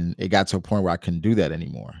 And then it got to a point where I couldn't do that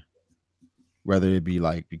anymore, whether it be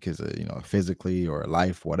like because of, you know, physically or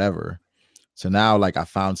life, whatever. So now, like, I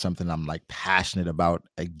found something I'm like passionate about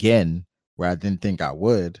again, where I didn't think I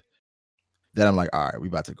would. Then I'm like, all right, we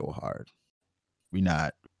about to go hard. We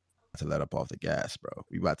not to let up off the gas, bro.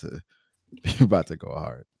 We about to go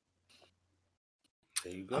hard.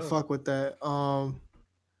 there you go. I fuck with that.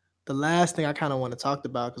 The last thing I kind of want to talk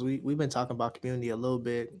about, because we've been talking about community a little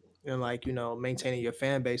bit, and like, you know, maintaining your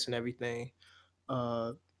fan base and everything.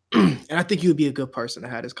 And I think you'd be a good person to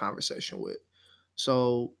have this conversation with.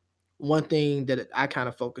 So one thing that I kind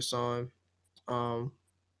of focus on, to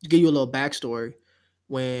give you a little backstory,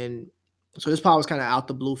 so this pod was kind of out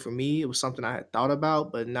the blue for me. It was something I had thought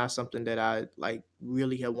about, but not something that I like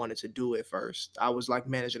really had wanted to do at first. I was like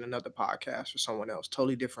managing another podcast for someone else,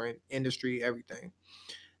 totally different industry, everything.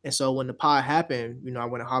 And so when the pod happened, you know, I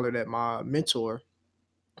went and hollered at my mentor,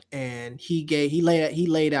 and he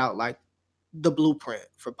laid out like the blueprint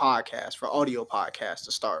for podcasts, for audio podcasts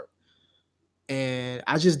to start. And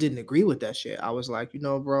I just didn't agree with that shit. I was like, you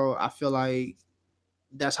know, bro, I feel like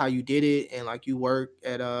that's how you did it, and like you work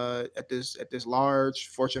at this large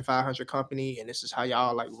Fortune 500 company, and this is how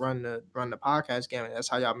y'all like run the podcast game, and that's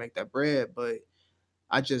how y'all make that bread. But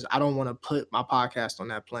I don't want to put my podcast on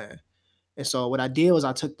that plan. And so what I did was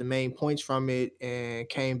I took the main points from it and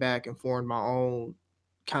came back and formed my own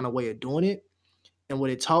kind of way of doing it. And what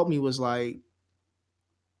it taught me was like,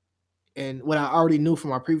 and what I already knew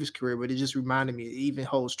from my previous career, but it just reminded me it even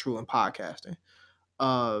holds true in podcasting.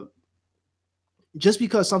 Just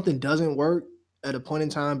because something doesn't work at a point in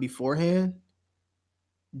time beforehand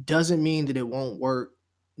doesn't mean that it won't work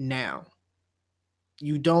now.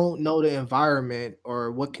 You don't know the environment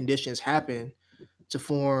or what conditions happen to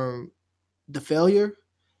form the failure,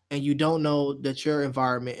 and you don't know that your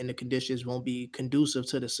environment and the conditions won't be conducive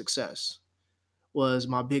to the success, was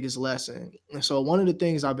my biggest lesson. And so one of the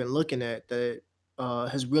things I've been looking at that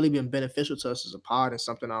has really been beneficial to us as a pod, and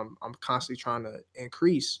something I'm constantly trying to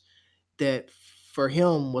increase, that for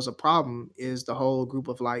him was a problem, is the whole group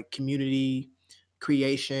of like community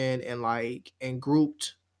creation and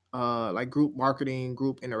grouped like group marketing,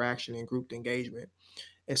 group interaction, and group engagement.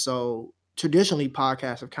 And so traditionally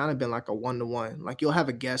podcasts have kind of been like a one-to-one. Like you'll have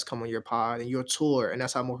a guest come on your pod and you'll tour, and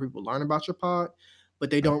that's how more people learn about your pod, but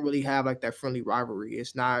they don't really have like that friendly rivalry.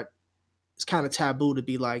 It's kind of taboo to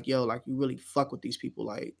be like, yo, like you really fuck with these people,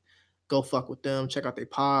 like go fuck with them, check out their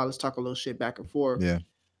pod, let's talk a little shit back and forth. Yeah.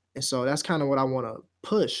 And so that's kind of what I want to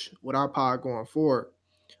push with our pod going forward.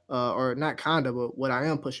 Or not kind of, but what I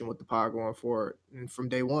am pushing with the pod going forward. And from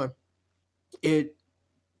day one,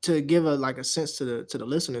 to give a sense to the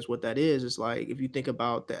listeners, what that is like, if you think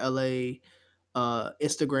about the LA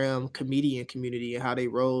Instagram comedian community and how they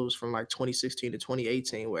rose from like 2016 to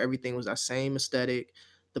 2018, where everything was that same aesthetic.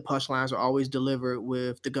 The punchlines are always delivered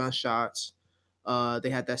with the gunshots. They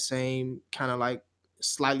had that same kind of like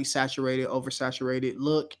slightly saturated, oversaturated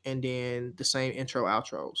look, and then the same intro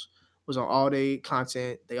outros was on all day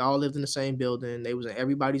content. They all lived in the same building. They was in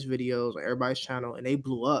everybody's videos on everybody's channel, and they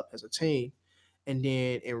blew up as a team. And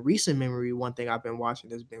then in recent memory, one thing I've been watching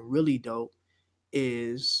that's been really dope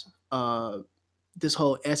is this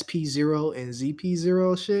whole SP0 and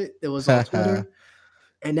ZP0 shit that was on Twitter.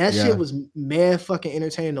 And that shit was mad fucking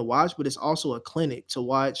entertaining to watch, but it's also a clinic to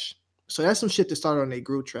watch. So that's some shit that started on their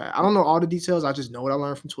group chat. I don't know all the details. I just know what I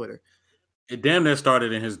learned from Twitter. It damn near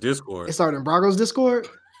started in his Discord. It started in Brago's Discord?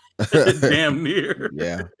 Damn near.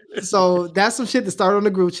 Yeah. So that's some shit that started on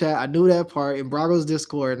the group chat. I knew that part in Brago's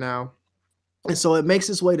Discord now. And so it makes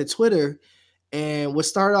its way to Twitter. And what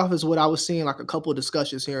started off as what I was seeing, like a couple of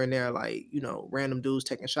discussions here and there, like, you know, random dudes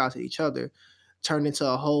taking shots at each other. turned into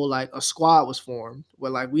a whole like a squad was formed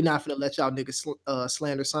where like we not finna let y'all niggas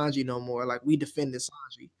slander Sanji no more. Like we defended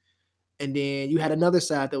Sanji. And then you had another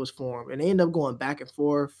side that was formed, and they ended up going back and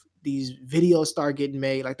forth. These videos start getting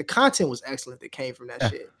made. Like the content was excellent that came from that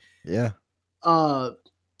shit. Yeah.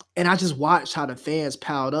 And I just watched how the fans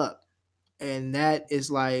piled up. And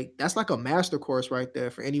that's like a master course right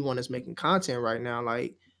there for anyone that's making content right now,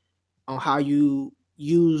 like on how you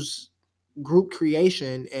use group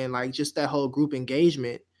creation and like just that whole group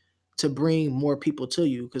engagement to bring more people to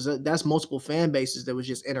you, because that's multiple fan bases that was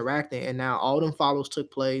just interacting, and now all them follows took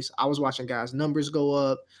place. I was watching guys' numbers go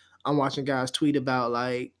up. I'm watching guys tweet about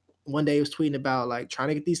like one day he was tweeting about like trying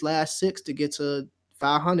to get these last 6 to get to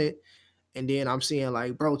 500, and then I'm seeing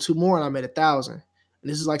like, bro, 2 more and I'm at 1,000. And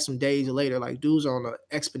this is like some days later, like dudes are on an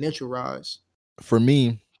exponential rise. For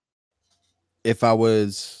me, if I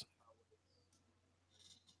was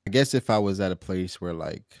at a place where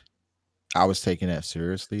like I was taking that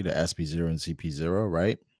seriously, the SP0 and ZP0,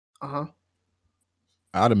 right? Uh-huh.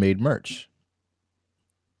 I would have made merch.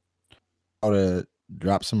 I would have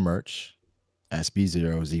dropped some merch,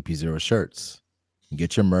 SP0, ZP0 shirts.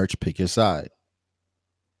 Get your merch, pick your side.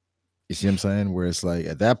 You see what I'm saying? Where it's like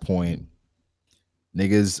at that point,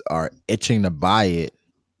 niggas are itching to buy it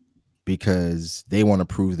because they want to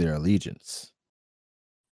prove their allegiance.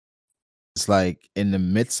 It's like in the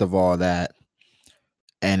midst of all that,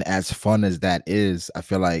 and as fun as that is, I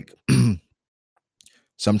feel like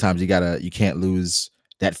sometimes you can't lose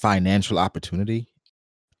that financial opportunity,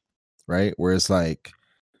 right? Where it's like,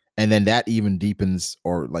 and then that even deepens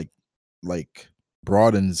or like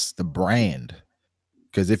broadens the brand.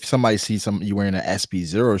 Because if somebody sees you wearing an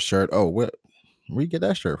SP0 shirt, oh, where you get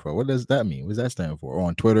that shirt for? What does that mean? What does that stand for? Or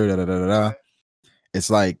on Twitter, da da da da.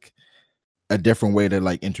 It's like a different way to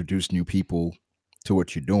like introduce new people to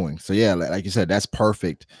what you're doing. So yeah, like you said, that's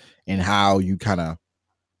perfect in how you kind of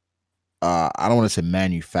I don't want to say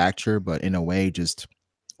manufacture, but in a way just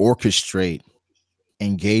orchestrate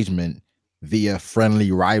engagement via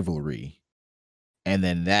friendly rivalry. And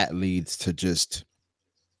then that leads to just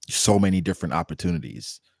so many different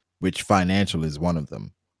opportunities, which financial is one of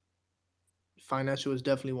them. Financial is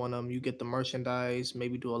definitely one of them. You get the merchandise,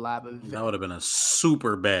 maybe do a live event. That would have been a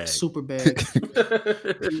super bag. Super bag.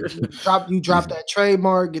 you drop that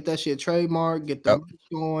trademark, get that shit trademark, get the merch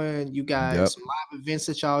going. You got some live events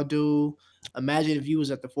that y'all do. Imagine if you was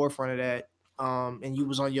at the forefront of that, and you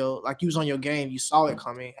was on your game, you saw it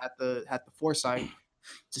coming, had the foresight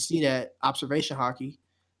to see that observation hockey,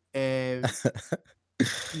 and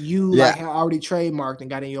you like had already trademarked and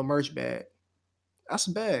got in your merch bag. That's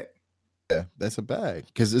a bag. Yeah, that's a bag.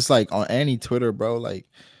 Because it's like on any Twitter, bro, like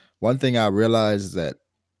one thing I realized is that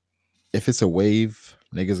if it's a wave,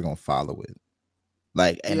 niggas gonna follow it.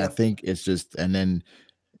 Like, and I think it's just, and then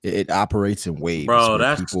it operates in waves. Bro,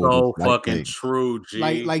 that's so fucking true,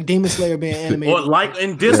 G. Like Demon Slayer being animated. Or like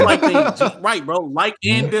and dislike things. Right, bro. Like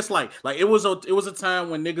and dislike. Like it was a time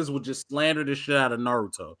when niggas would just slander the shit out of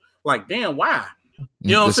Naruto. Like, damn, why?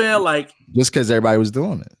 You know what I'm saying? Like just because everybody was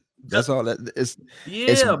doing it. That's all that is.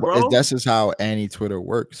 Yeah, bro. That's just how any Twitter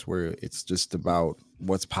works, where it's just about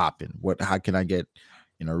what's popping. How can I get,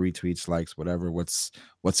 retweets, likes, whatever. What's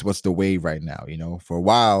the wave right now? For a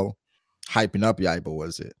while, hyping up Yaiba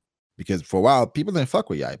was it, because for a while people didn't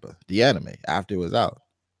fuck with Yaiba, the anime, after it was out.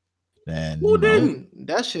 And who didn't?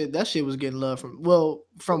 That shit was getting love from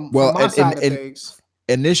my side of things.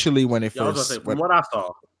 Initially, when it first, from what I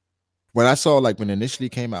saw. When I saw, like, when it initially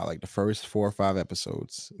came out, like the first 4 or 5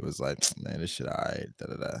 episodes, it was like, man, this shit all right.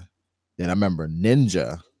 Then I remember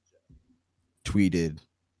Ninja tweeted,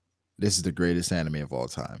 "This is the greatest anime of all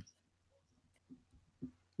time."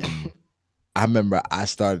 I remember I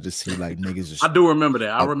started to see like niggas. Just, I do remember that.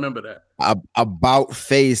 I remember that. About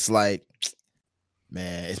face, like,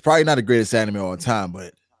 man, it's probably not the greatest anime of all time,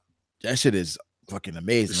 but that shit is fucking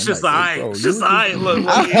amazing. It's just alright. It's just alright. Look,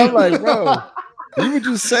 I'm like, bro. You were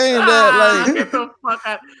just saying that, like, get the fuck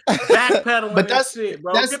out, backpedaling. But that's shit,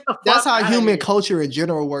 bro. That's how human culture in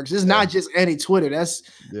general works. It's not just any Twitter. That's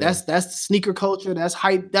sneaker culture. That's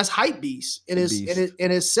hype beast. It is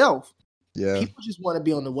in itself. Yeah, people just want to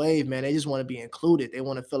be on the wave, man. They just want to be included. They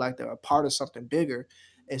want to feel like they're a part of something bigger.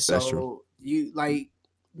 And so you like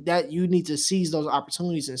that. You need to seize those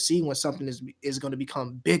opportunities and see when something is going to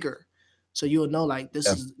become bigger. So you'll know, like, this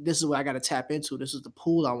is what I got to tap into. This is the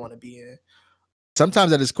pool I want to be in.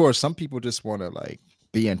 Sometimes at its core, some people just want to like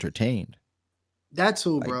be entertained. That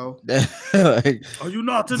too, bro. Like, are you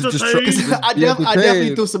not entertained? I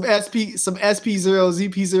definitely threw some SP0,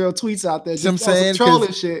 ZP0 tweets out there. Just I'm saying,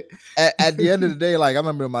 trolling shit. At the end of the day, like I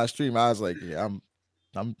remember in my stream, I was like, yeah,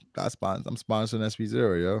 I'm sponsoring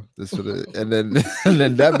SP0, yo. This sort of, and then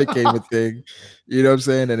that became a thing. You know what I'm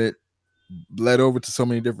saying? And it led over to so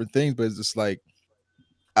many different things, but it's just like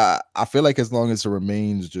I feel like as long as it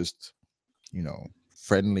remains just, you know,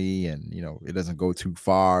 friendly and, you know, it doesn't go too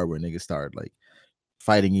far where niggas start like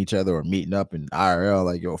fighting each other or meeting up in IRL,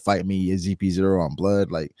 like, yo, fight me, ZP0 on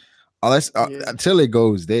blood, like, unless until it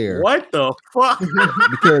goes there. What the fuck?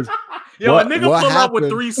 Because yo, a nigga pull up with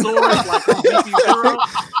 3 swords like ZP0.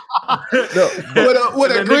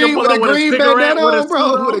 with a green bandana on,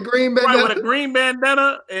 bro. With a green bandana. Right, with a green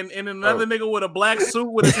bandana and another nigga with a black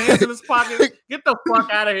suit with his hands in his pocket. Get the fuck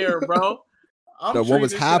out of here, bro. No, what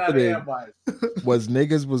was happening was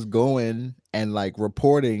niggas was going and like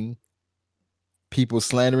reporting people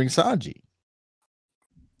slandering Sanji.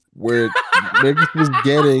 Where niggas was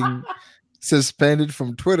getting suspended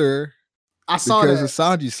from Twitter because of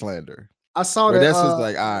Sanji slander. I saw that. That's just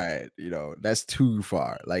like, all right, you know, that's too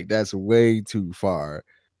far. Like, that's way too far.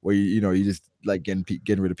 Where you know, you just like getting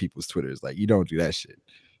rid of people's Twitters. Like, you don't do that shit.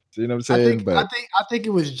 So, you know what I'm saying? I think it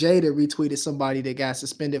was Jay that retweeted somebody that got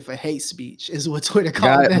suspended for hate speech. Is what Twitter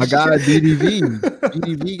called that. My guy DDV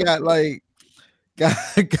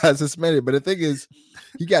got suspended. But the thing is,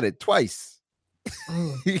 he got it twice.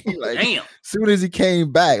 Like, damn. Soon as he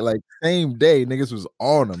came back, like same day, niggas was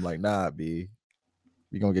on him. Like, nah, B.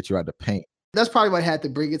 We're gonna get you out the paint. That's probably why I had to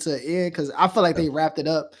bring it to the end, because I feel like they wrapped it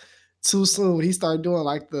up too soon. He started doing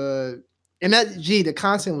like the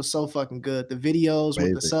content was so fucking good. The videos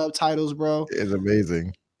with the subtitles, bro. It's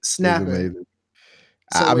amazing. Snapping. It's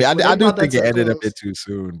amazing. So I do think it ended a bit too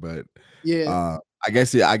soon, but yeah. I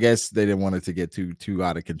guess they didn't want it to get too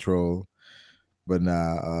out of control. But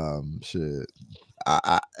nah, shit.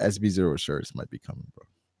 SB0 shirts might be coming, bro.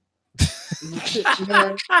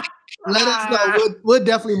 Let us know. We'll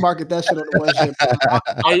definitely market that shit on the one shit.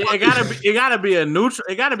 It gotta be a neutral.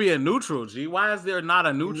 It gotta be a neutral. G. Why is there not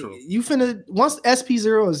a neutral? You finna once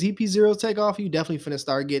SP0 or ZP0 take off, you definitely finna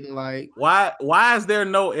start getting like. Why is there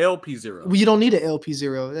no LP0? Well, you don't need an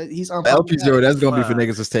LP0. He's on LP0. That's gonna be for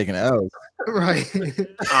niggas that's taking L's. Right.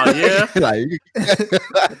 Oh yeah.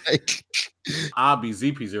 I'll be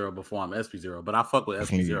ZP0 before I'm SP0, but I fuck with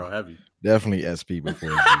SP0 heavy. Definitely SP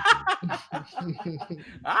before. All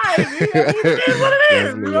right, what it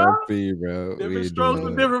is, bro. SP, bro. Different strokes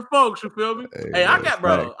for different folks. You feel me? Hey, I got,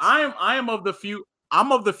 bro. I am of the few.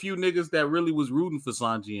 I'm of the few niggas that really was rooting for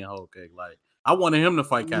Sanji and Whole Cake. Like, I wanted him to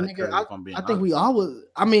fight Katakuri. If I'm being honest. I think we all was.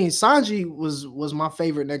 I mean, Sanji was my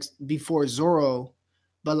favorite before Zoro.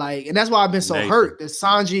 But like, and that's why I've been so hurt that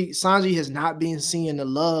Sanji has not been seeing the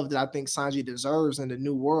love that I think Sanji deserves in the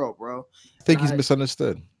new world, bro. I think he's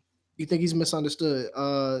misunderstood. You think he's misunderstood?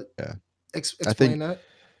 Yeah. Explain that.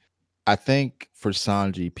 I think for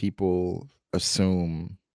Sanji, people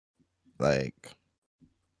assume like,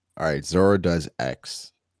 all right, Zoro does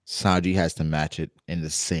X. Sanji has to match it in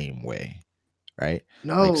the same way, right?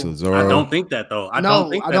 No, like, so Zoro, I don't think that though. I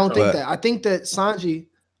don't think that. I think that Sanji.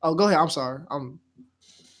 Oh, go ahead. I'm sorry.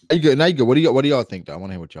 You good? Now you good. What do y'all think though? I want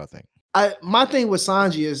to hear what y'all think. My thing with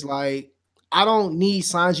Sanji is like, I don't need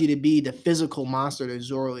Sanji to be the physical monster that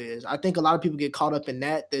Zoro is. I think a lot of people get caught up in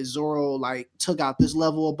that Zoro like took out this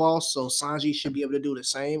level of boss, so Sanji should be able to do the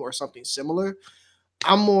same or something similar.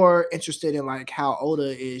 I'm more interested in like how Oda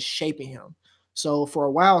is shaping him. So for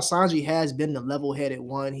a while, Sanji has been the level-headed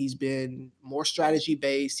one. He's been more strategy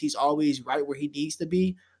based. He's always right where he needs to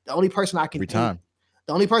be. The only person I can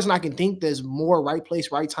think there's more right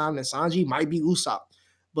place, right time than Sanji might be Usopp.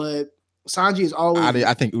 But Sanji is always.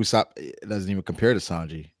 I think Usopp doesn't even compare to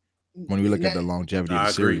Sanji when we look at the longevity of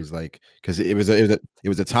the series. Like, because it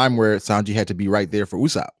was a time where Sanji had to be right there for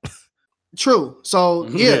Usopp. True. So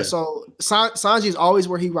yeah. So Sanji is always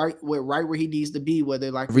where where he needs to be.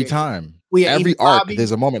 Whether like every time, every arc,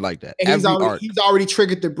 there's a moment like that. He's already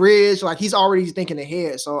triggered the bridge. Like he's already thinking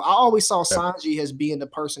ahead. So I always saw Sanji as being the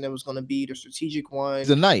person that was going to be the strategic one.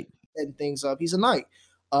 He's a knight. Setting things up. He's a knight.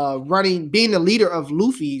 Being the leader of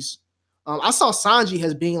Luffy's. I saw Sanji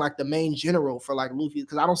as being like the main general for like Luffy,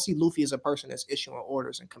 because I don't see Luffy as a person that's issuing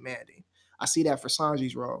orders and commanding. I see that for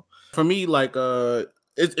Sanji's role. For me, like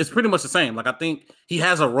it's pretty much the same. Like I think he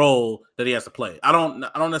has a role that he has to play. I don't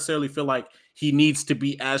necessarily feel like he needs to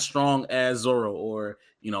be as strong as Zoro or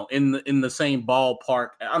in the same ballpark.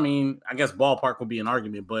 I mean, I guess ballpark would be an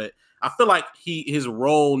argument, but I feel like his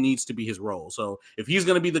role needs to be his role. So if he's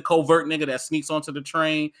gonna be the covert nigga that sneaks onto the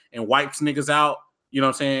train and wipes niggas out, you know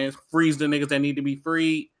what I'm saying, frees the niggas that need to be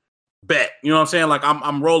freed, bet. You know what I'm saying? Like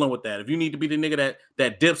I'm rolling with that. If you need to be the nigga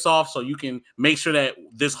that dips off so you can make sure that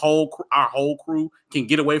our whole crew can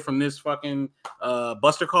get away from this fucking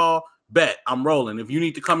Buster Call, bet I'm rolling. If you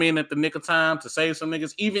need to come in at the nick of time to save some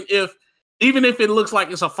niggas, even if it looks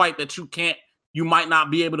like it's a fight that you might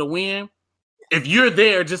not be able to win, if you're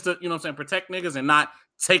there just to, you know what I'm saying, protect niggas and not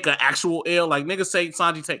take an actual L. Like niggas say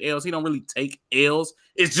Sanji take L's. He don't really take L's.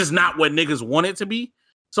 It's just not what niggas want it to be.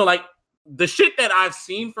 So like the shit that I've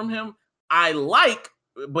seen from him, I like,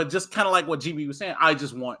 but just kind of like what GB was saying, I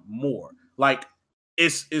just want more. Like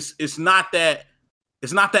it's not that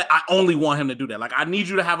I only want him to do that. Like I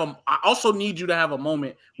also need you to have a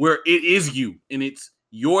moment where it is you and it's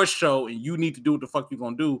your show and you need to do what the fuck you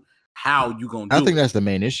gonna do. How you gonna do I think it. that's the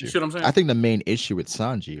main issue. You see what I'm saying? I think the main issue with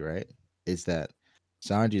Sanji, right, is that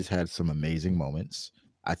Sanji's had some amazing moments.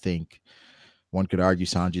 I think one could argue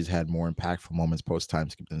Sanji's had more impactful moments post time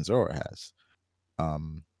skip than Zoro has.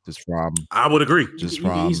 I would agree. You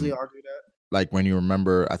can easily argue that. Like when you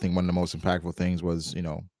remember, I think one of the most impactful things was, you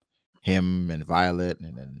know, him and Violet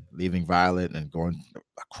and then leaving Violet and going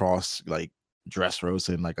across like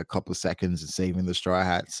Dressrosa in like a couple of seconds and saving the Straw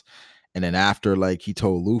Hats. And then after, like, he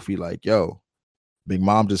told Luffy, like, yo, Big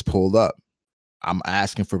Mom just pulled up. I'm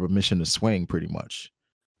asking for permission to swing, pretty much.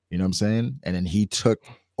 You know what I'm saying? And then he took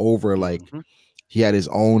over, like, he had his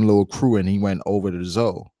own little crew and he went over to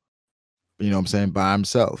Zoe. You know what I'm saying? By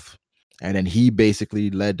himself. And then he basically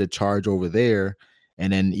led the charge over there.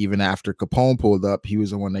 And then even after Capone pulled up, he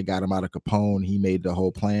was the one that got him out of Capone. He made the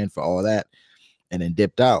whole plan for all that and then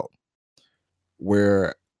dipped out.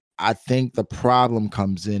 Where I think the problem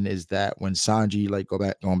comes in is that when Sanji, like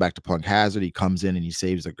going back to Punk Hazard, he comes in and he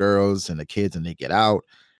saves the girls and the kids and they get out.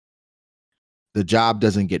 The job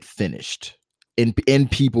doesn't get finished in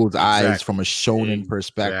people's eyes from a shonen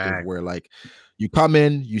perspective, where like you come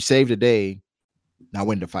in, you save the day, now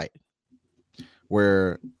win the fight.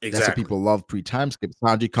 Where that's what people love pre-time skip.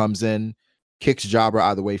 Sanji comes in, kicks Jabra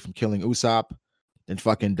out of the way from killing Usopp, then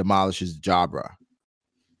fucking demolishes Jabra.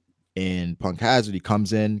 In Punk Hazard, he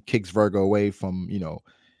comes in, kicks Virgo away from, you know,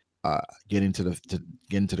 getting to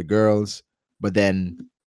the girls, but then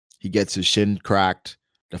he gets his shin cracked.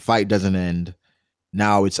 The fight doesn't end.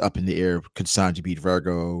 Now it's up in the air. Could Sanji beat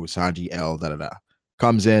Virgo? Sanji L, da da da.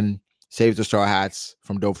 Comes in, saves the Straw Hats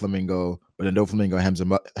from Doflamingo, but then Doflamingo hems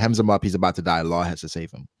him up. He's about to die. Law has to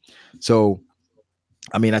save him. So,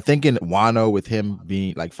 I mean, I think in Wano with him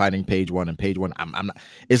being like fighting Page One and Page One, I'm not.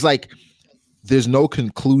 It's like there's no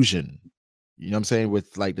conclusion. You know what I'm saying,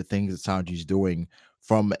 with like the things that Sanji's doing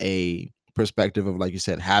from a perspective of, like you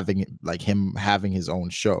said, having his own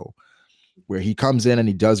show where he comes in and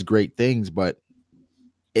he does great things, but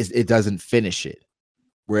it doesn't finish it.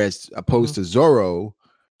 Whereas opposed to Zoro,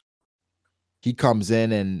 he comes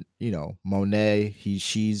in and, you know, Monet,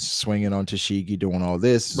 she's swinging on Tashigi doing all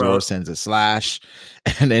this. Bro. Zoro sends a slash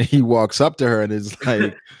and then he walks up to her and is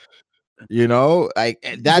like, you know, like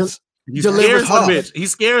that's. He scares the bitch.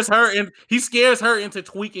 He scares her into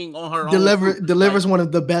tweaking on her own. Delivers one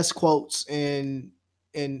of the best quotes in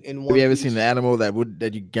one. Have you ever seen the animal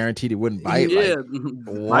that you guaranteed it wouldn't bite? Yeah,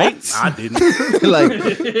 like, what? I didn't. Like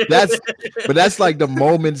that's like the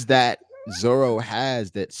moments that Zoro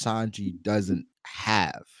has that Sanji doesn't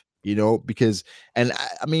have. You know, because I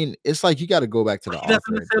mean, it's like you got to go back to the author. He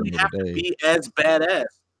doesn't necessarily have to be as badass.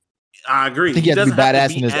 I agree. I think he has to be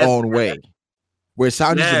badass in his own way. Where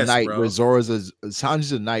Sanji's a knight, where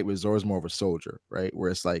Sanji's a knight, where Zoro's more of a soldier, right?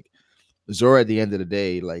 Where it's like Zoro at the end of the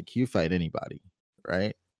day, like he'll fight anybody,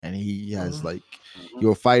 right? And he has like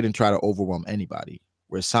he'll fight and try to overwhelm anybody.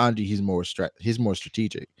 Where Sanji, he's more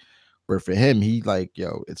strategic. Where for him, he like,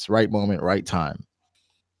 yo, it's right moment, right time.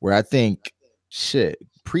 Where I think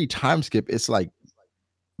pre-time skip, it's like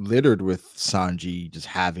littered with Sanji just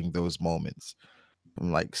having those moments.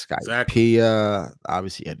 From like Skypiea,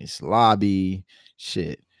 obviously Enies Lobby,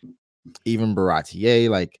 even Baratier.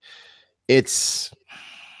 Like it's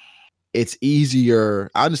easier.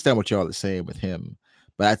 I understand what y'all are saying with him,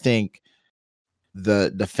 but I think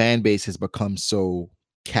the fan base has become so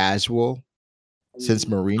casual since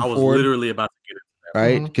Marineford. I was literally about to get into that,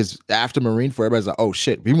 right? Because after Marineford, everybody's like, "Oh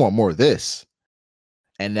shit, we want more of this."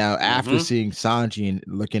 And now after seeing Sanji and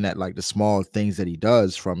looking at like the small things that he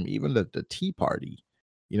does from even the Tea Party,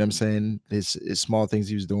 you know what I'm saying? His small things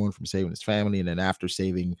he was doing from saving his family, and then after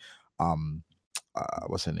saving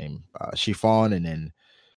what's her name? Chiffon, and then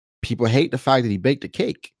people hate the fact that he baked a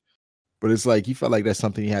cake. But it's like he felt like that's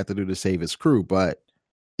something he had to do to save his crew, but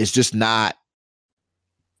it's just not.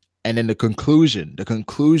 And then the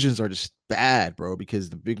conclusions are just bad, bro,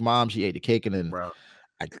 because the Big Mom, she ate the cake and then bro.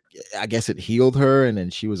 I guess it healed her, and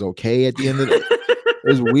then she was okay at the end of it. It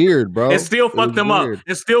was weird, bro. It still fucked them up.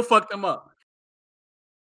 It still fucked them up.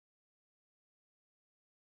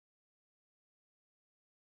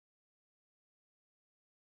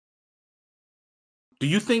 Do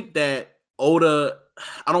you think that Oda,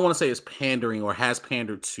 I don't want to say is pandering or has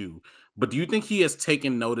pandered to, but do you think he has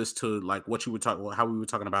taken notice to like what you were talking, how we were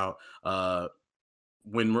talking about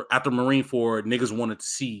when after Marineford, niggas wanted to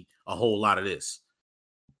see a whole lot of this?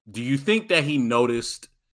 Do you think that he noticed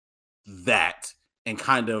that and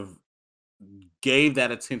kind of gave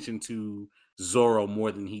that attention to Zoro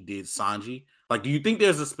more than he did Sanji? Like, do you think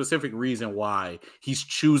there's a specific reason why he's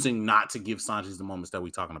choosing not to give Sanji the moments that we're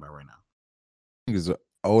talking about right now? Because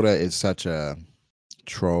Oda is such a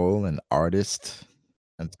troll and artist,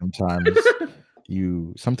 and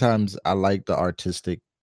sometimes I like the artistic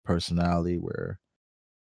personality where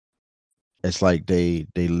it's like they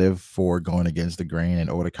live for going against the grain, and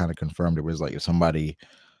Oda kind of confirmed it. Was like, if somebody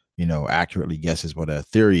accurately guesses what a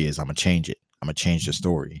theory is, I'm gonna change it. I'm gonna change the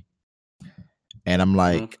story. And I'm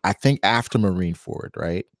like, I think after Marineford,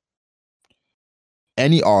 right?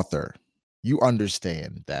 Any author, you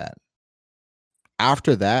understand that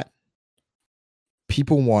after that,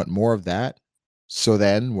 people want more of that. So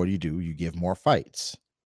then what do? You give more fights.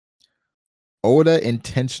 Oda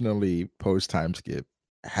intentionally post time skip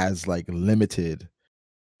has like limited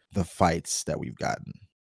the fights that we've gotten.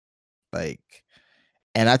 Like,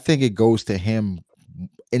 and I think it goes to him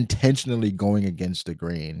intentionally going against the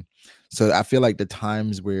grain. So I feel like the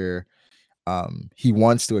times where he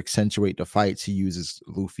wants to accentuate the fights, he uses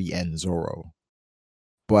Luffy and Zoro.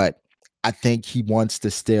 But I think he wants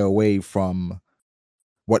to stay away from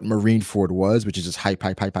what Marineford was, which is just hype.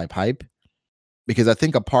 Because I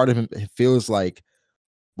think a part of him feels like,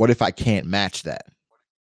 what if I can't match that?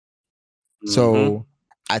 So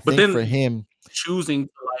I think for him, choosing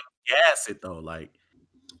to like gas it though, like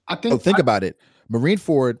I think think about it.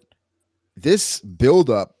 Marineford, this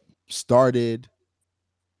buildup started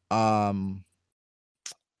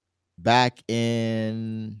back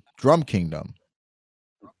in Drum Kingdom.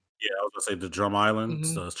 Yeah, I was gonna say the Drum Island,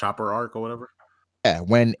 the Chopper arc or whatever. Yeah,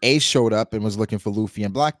 when Ace showed up and was looking for Luffy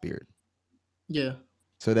and Blackbeard. Yeah.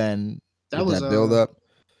 So then that was that build up,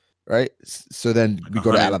 right? So then like we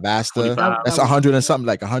go to Alabasta. That's 100 and something,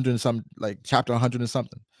 like 100 and something, like chapter 100 and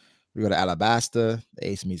something. We go to Alabasta.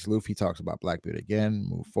 Ace meets Luffy, talks about Blackbeard again,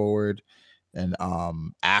 move forward. And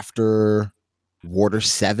after Water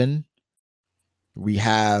 7, we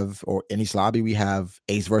have, or Enies Lobby, we have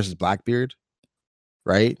Ace versus Blackbeard,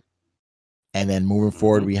 right? And then moving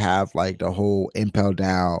forward, we have like the whole Impel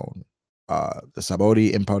Down, the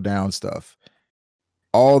Sabaody Impel Down stuff.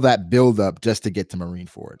 All that build up just to get to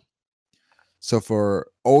Marineford. So for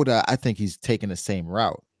Oda, I think he's taking the same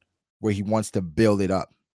route where he wants to build it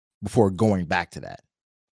up before going back to that.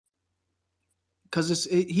 Because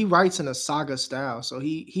he writes in a saga style, so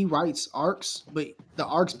he writes arcs, but the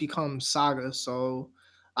arcs become saga. So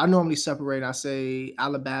I normally separate. I say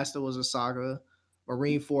Alabasta was a saga,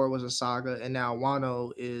 Marineford was a saga, and now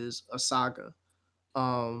Wano is a saga.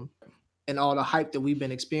 And all the hype that we've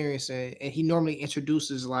been experiencing, and he normally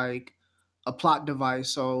introduces like a plot device.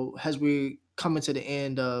 So as we coming to the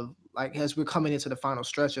end of as we're coming into the final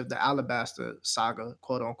stretch of the Alabasta saga,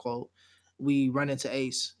 quote unquote, we run into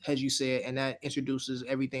Ace, as you said, and that introduces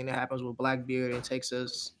everything that happens with Blackbeard and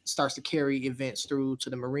starts to carry events through to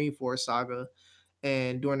the Marineford saga.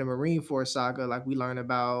 And during the Marineford saga, like we learn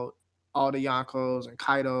about all the Yonkos and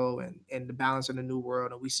Kaido and the balance of the New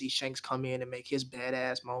World, and we see Shanks come in and make his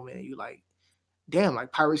badass moment, and you like, damn,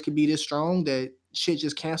 like pirates could be this strong that shit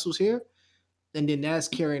just cancels here. And then that's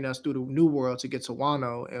carrying us through the New World to get to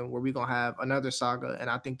Wano, and where we're gonna have another saga, and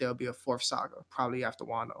I think there'll be a fourth saga probably after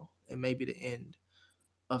Wano, and maybe the end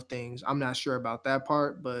of things. I'm not sure about that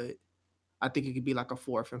part, but I think it could be like a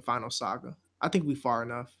fourth and final saga. I think we far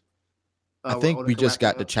enough. I think we just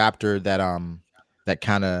got the chapter that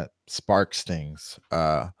kind of sparks things.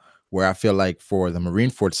 Where I feel like for the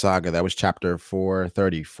Marineford saga, that was chapter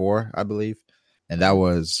 434, I believe, and that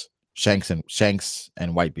was Shanks and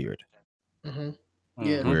Whitebeard.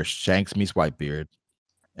 Yeah, where Shanks meets Whitebeard,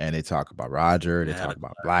 and they talk about Roger, they talk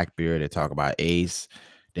about Blackbeard, they talk about Ace,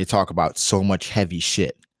 they talk about so much heavy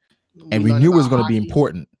shit, and we knew it was going to be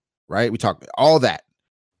important, right? We talked all that,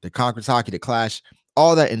 the Conqueror's Haki, the Clash,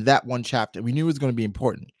 all that in that one chapter. We knew it was going to be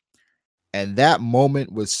important, and that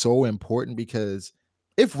moment was so important because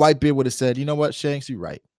if Whitebeard would have said, "You know what, Shanks, you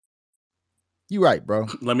right, bro.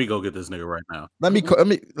 Let me go get this nigga right now. Let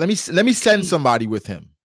me send somebody with him,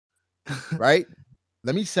 right?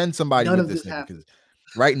 Let me send somebody with this nigga because,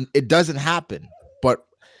 right, it doesn't happen. But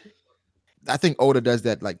I think Oda does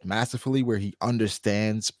that like masterfully, where he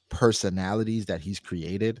understands personalities that he's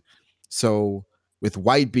created. So with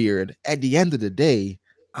Whitebeard, at the end of the day,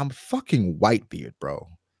 I'm fucking Whitebeard, bro.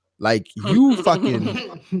 Like, you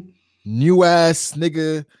fucking new ass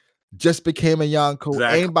nigga. just became a Yonko,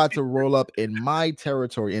 Exactly. ain't about to roll up in my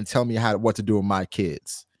territory and tell me what to do with my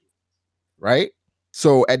kids. Right?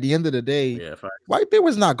 So at the end of the day, Whitebeard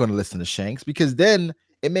was not going to listen to Shanks because then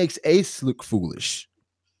it makes Ace look foolish.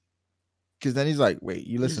 Because then he's like, wait,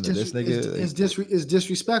 you listen to this nigga? It's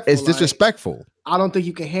disrespectful. It's disrespectful. I don't think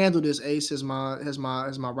you can handle this, Ace, as my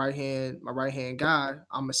right hand guy.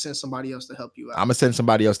 I'm gonna send somebody else to help you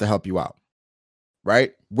out.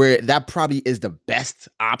 Right? Where that probably is the best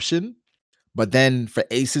option. But then for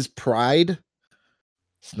Ace's pride,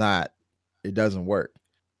 it doesn't work.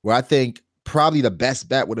 Where I think probably the best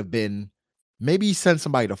bet would have been maybe he sent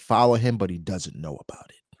somebody to follow him, but he doesn't know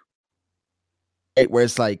about it. Where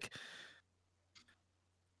it's like,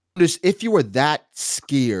 if you were that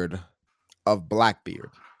scared of Blackbeard,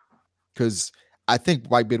 because I think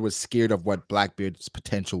Whitebeard was scared of what Blackbeard's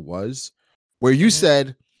potential was, where they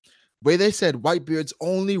said Whitebeard's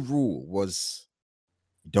only rule was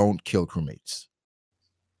don't kill crewmates.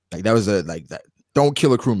 Like that was that. Don't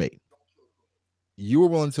kill a crewmate. You were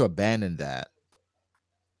willing to abandon that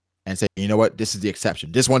and say, you know what? This is the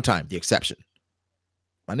exception. This one time, the exception.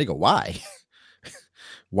 My nigga, why?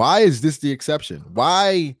 Why is this the exception?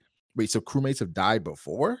 Why? Wait, so crewmates have died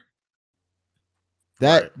before?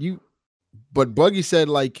 But Buggy said,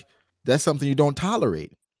 like, that's something you don't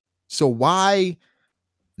tolerate. So why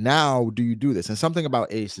now do you do this? And something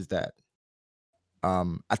about Ace is that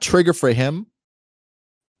a trigger for him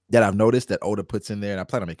that I've noticed that Oda puts in there, and I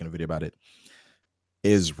plan on making a video about it,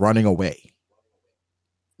 is running away.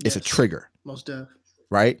 It's a trigger. Most definitely.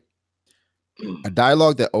 Right? A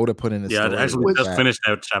dialogue that Oda put in the story. Yeah, I actually just finished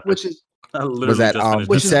that chapter. Which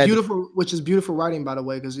is beautiful writing, by the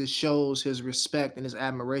way, because it shows his respect and his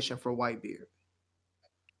admiration for Whitebeard.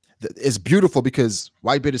 It's beautiful because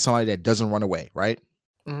Whitebeard is somebody that doesn't run away, right?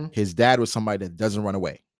 Mm-hmm. His dad was somebody that doesn't run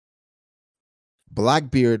away.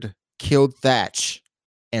 Blackbeard killed Thatch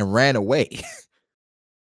and ran away.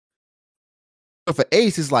 So for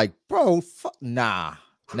Ace, it's like, bro, nah,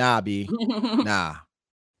 B, nah.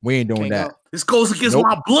 We ain't doing that. This goes against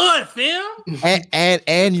my blood, fam.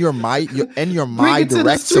 And you're my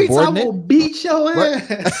direct subordinate. I will beat your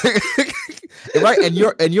ass. Right? And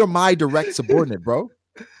you're my direct subordinate, bro.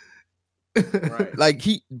 Right. Like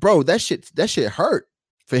that shit hurt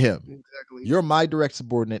for him. Exactly. You're my direct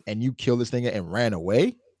subordinate, and you killed this nigga and ran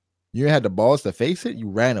away. You had the balls to face it. You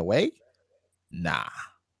ran away. Nah,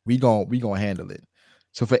 we gonna handle it.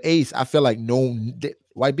 So for Ace, I feel like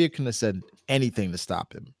Whitebeard couldn't have said anything to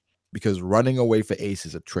stop him because running away for Ace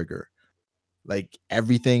is a trigger. Like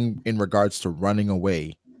everything in regards to running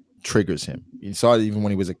away triggers him. You saw it even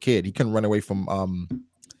when he was a kid. He couldn't run away from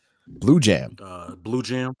Blue Jam. Blue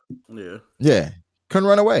Jam? Yeah. Couldn't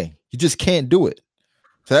run away. He just can't do it.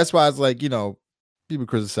 So that's why it's like, people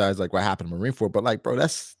criticize like what happened to Marineford, but like, bro,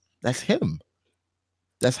 that's him.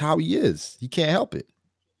 That's how he is. He can't help it.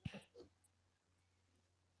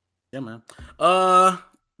 Yeah, man.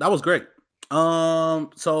 That was great. So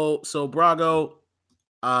Brago,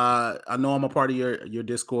 I know I'm a part of your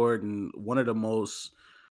Discord, and one of the most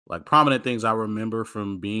like prominent things I remember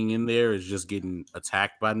from being in there is just getting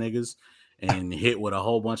attacked by niggas and hit with a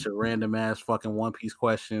whole bunch of random ass fucking One Piece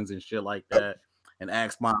questions and shit like that, and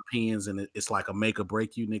ask my opinions, and it's like a make or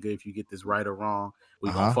break you, nigga. If you get this right or wrong,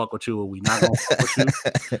 we gonna fuck with you, or we not gonna fuck with you.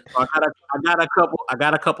 So I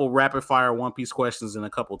got a couple rapid fire One Piece questions and a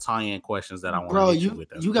couple tie-in questions that I want to hit you with.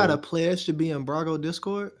 You got a pledge to be in Brago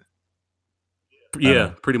Discord?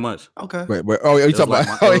 Yeah, pretty much. Okay. Wait. Oh, you talking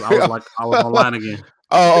about? I was online again.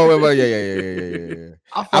 Yeah.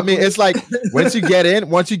 I mean, it's like once you get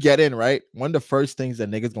in, right? One of the first things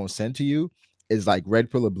that niggas gonna send to you is like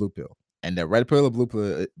red pill or blue pill, and the red pill or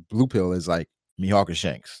blue pill is like Mihawk and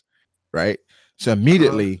Shanks, right? So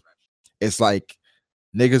immediately, it's like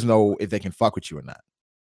niggas know if they can fuck with you or not.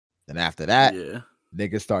 Then after that,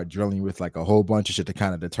 niggas start drilling with like a whole bunch of shit to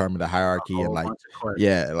kind of determine the hierarchy and like,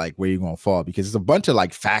 like where you're gonna fall, because it's a bunch of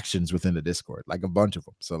like factions within the Discord, like a bunch of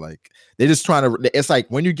them. So like they're just trying to. It's like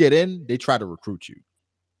when you get in, they try to recruit you.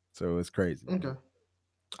 So it's crazy. Okay,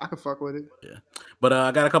 I can fuck with it. Yeah, but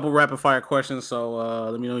I got a couple rapid fire questions. So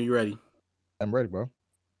let me know when you're ready. I'm ready, bro.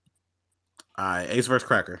 All right, Ace versus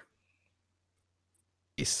Cracker.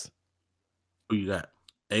 Ace. Who you got?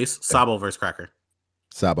 Ace. Sabo versus Cracker.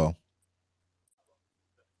 Sabo.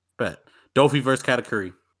 Bet. Dofi versus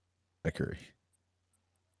Katakuri. Katakuri.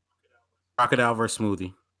 Crocodile versus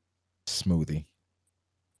Smoothie. Smoothie.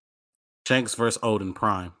 Shanks versus Odin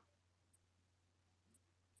Prime.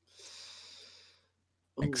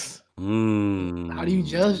 Shanks. How do you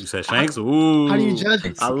judge? You said Shanks? Ooh. How do you judge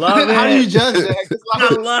it? I love it. How do you judge it?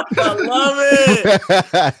 I love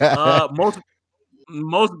it.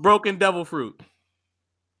 Most broken devil fruit.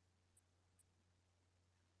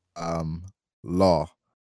 Law.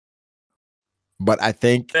 But I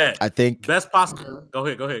think best possible. Go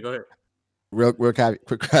ahead. Real quick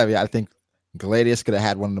caveat. I think Gladius could have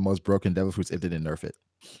had one of the most broken devil fruits if they didn't nerf it.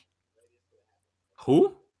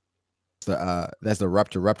 Who? That's the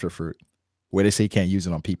rupture fruit, where they say you can't use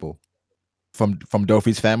it on people. From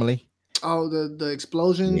Dofi's family. Oh, the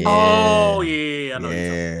explosion. Yeah. Oh yeah, I know.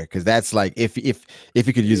 Yeah, because that's like if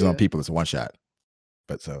you could use it on people, it's a one shot.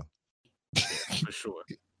 But so for sure.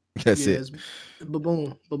 That's it.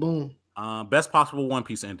 Ba-boom. Best possible One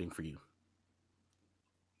Piece ending for you.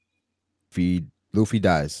 Luffy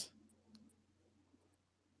dies.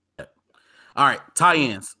 All right,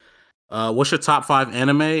 tie-ins. What's your top 5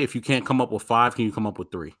 anime? If you can't come up with 5, can you come up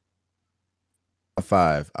with 3?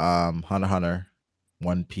 5. Hunter x Hunter,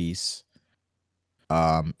 One Piece.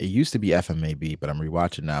 It used to be FMAB, but I'm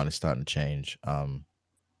rewatching now and it's starting to change. I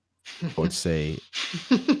would say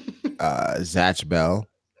Zatch Bell.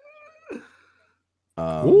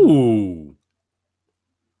 Ooh.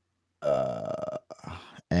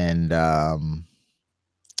 And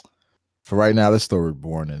for right now, let's throw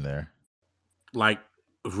Reborn in there. Like,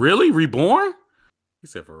 really? Reborn? He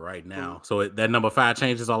said for right now. So that number 5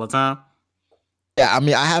 changes all the time? Yeah, I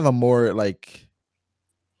mean, I have a more like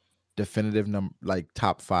definitive number, like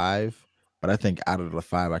top 5, but I think out of the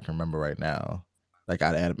 5 I can remember right now, like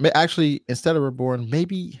actually instead of Reborn,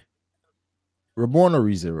 maybe Reborn or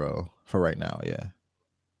ReZero for right now. Yeah.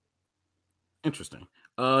 Interesting.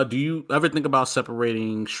 Do you ever think about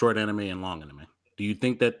separating short anime and long anime? Do you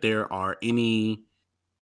think that there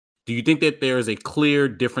is a clear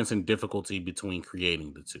difference in difficulty between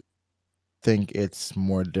creating the two? I think it's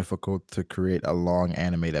more difficult to create a long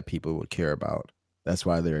anime that people would care about. That's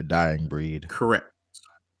why they're a dying breed. Correct.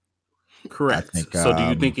 I think, so do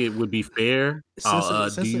you think it would be fair? Do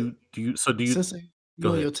you go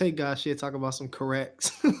ahead. Your take guy shit talk about some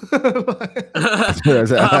corrects. my bad.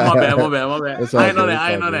 I ain't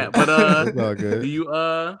know that. But do you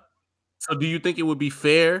so do you think it would be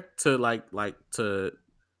fair to like to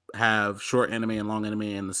have short anime and long anime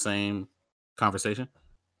in the same conversation?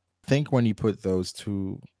 I think when you put those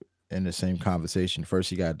two in the same conversation,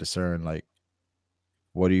 first you gotta discern like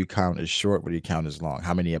what do you count as short, what do you count as long?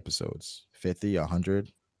 How many episodes? 50,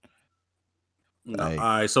 100? No. All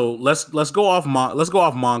right, so let's go off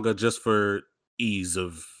manga just for ease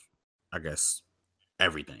of, I guess,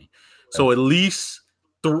 everything. So at least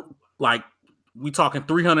we talking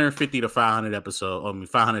 350 to 500 episodes.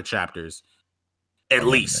 500 chapters at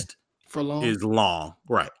least for long is long,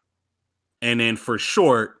 right? And then for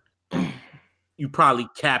short, you probably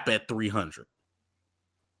cap at 300.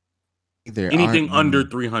 Anything under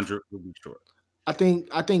 300 would be short. I think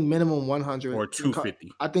minimum 100 or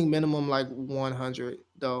 250. I think minimum like 100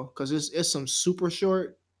 though, because it's some super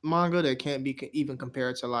short manga that can't be even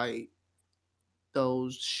compared to like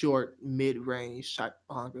those short mid-range type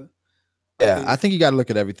manga. Yeah, I think you got to look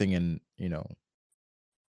at everything in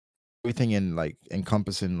everything in like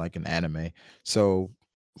encompassing like an anime. So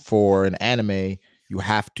for an anime, you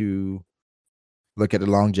have to look at the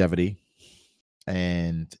longevity,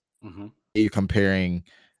 and you're comparing,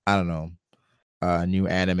 I don't know, a new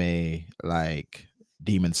anime like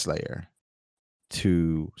Demon Slayer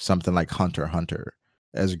to something like Hunter x Hunter.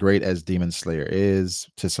 As great as Demon Slayer is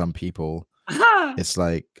to some people, it's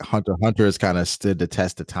like Hunter x Hunter has kind of stood the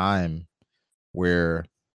test of time, where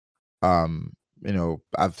I've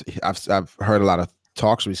heard a lot of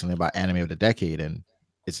talks recently about anime of the decade, and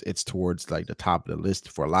it's towards like the top of the list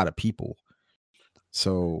for a lot of people.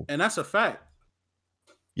 So, and that's a fact.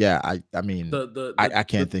 Yeah, I mean, I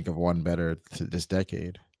can't think of one better to this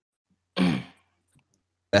decade.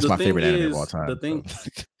 That's my favorite anime of all time. The thing,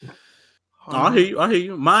 I hear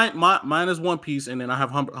you. Mine is One Piece, and then I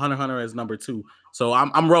have Hunter x Hunter as number 2. So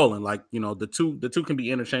I'm rolling. Like, the two can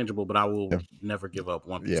be interchangeable, but I will never give up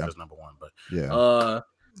One Piece as number 1. But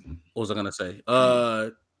what was I gonna say?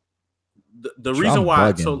 The reason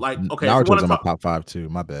why, so like, okay, Naruto's in my top 5 too.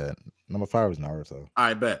 My bad. Number 5 was Naruto.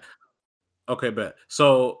 I bet. Okay, bet.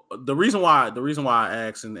 So the reason why I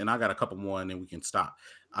asked, and I got a couple more, and then we can stop.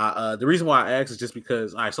 The reason why I asked is just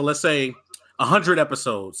because, all right, so let's say 100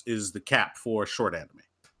 episodes is the cap for short anime.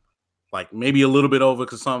 Like maybe a little bit over,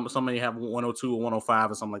 because some may have 102 or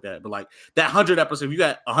 105 or something like that. But like that 100 episodes, if you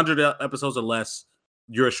got 100 episodes or less,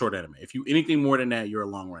 you're a short anime. If you anything more than that, you're a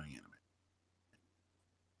long running anime.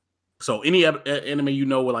 So any anime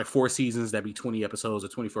with like 4 seasons, that'd be 20 episodes or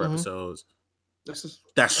 24 episodes.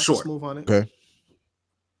 That's short. Move on it. Okay.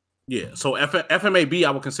 Yeah. So FMAB I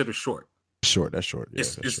would consider short. Short. That's short. Yeah,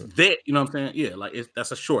 it's short. that, you know what I'm saying? Yeah, like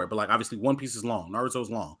that's a short, but like obviously One Piece is long, Naruto's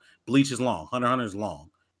long, Bleach is long, Hunter x Hunter is long,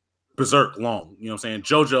 Berserk long. You know what I'm saying?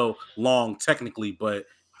 JoJo long technically, but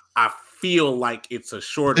I feel like it's a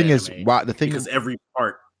short The thing anime is, because every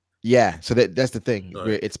part. Yeah, so that's the thing.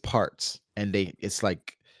 Where it's parts, and it's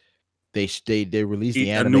like they release the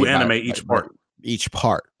anime, a new anime each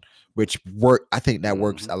part, which I think that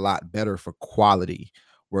works a lot better for quality.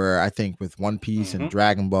 Where I think with One Piece and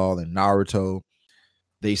Dragon Ball and Naruto,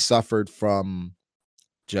 they suffered from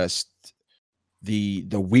just the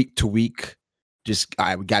week to week. Just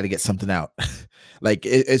we got to get something out. Like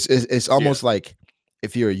it's almost like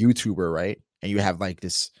if you're a YouTuber, right, and you have like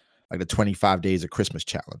this like the 25 days of Christmas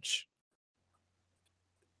challenge.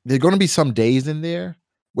 There's going to be some days in there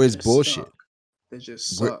where it's bullshit. They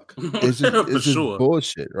just suck. It's just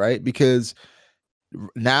bullshit, right? Because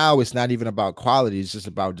now it's not even about quality. It's just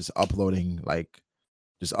about just uploading, like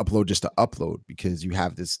just upload just to upload, because you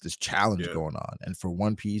have this challenge going on. And for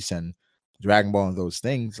One Piece and Dragon Ball and those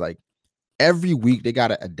things, like every week they got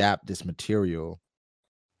to adapt this material,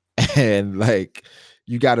 and like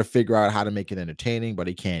you got to figure out how to make it entertaining, but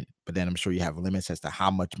then I'm sure you have limits as to how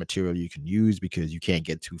much material you can use, because you can't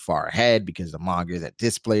get too far ahead because the manga is at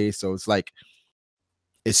this place. So it's like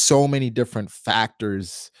it's so many different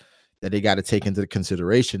factors that they got to take into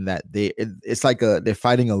consideration that it's like they're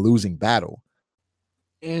fighting a losing battle.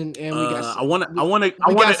 And we got I want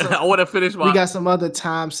to finish my. We got some other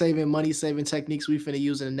time saving, money saving techniques we finna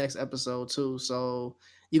use in the next episode too. So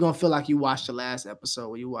you're gonna feel like you watched the last episode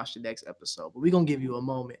when you watch the next episode, but we're gonna give you a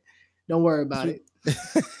moment. Don't worry about it.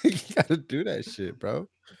 You gotta do that shit, bro.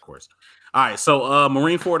 Of course. All right, so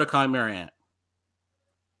Marineford or Chimera Ant?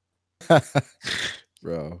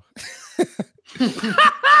 Bro.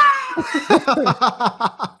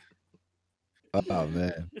 Oh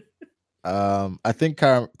man. I think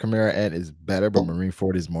Chimera Ant is better, but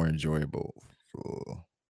Marineford is more enjoyable.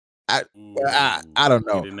 I don't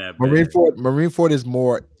know. Marineford is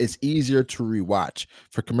more. It's easier to rewatch.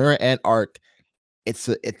 For Chimera Ant arc, it's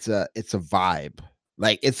a vibe.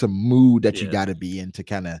 Like it's a mood that you got to be in to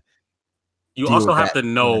kind of. You also have to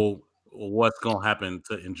know what's gonna happen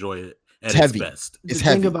to enjoy it at its best.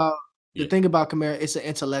 The thing about Chimera, it's an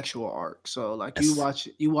intellectual arc. So like you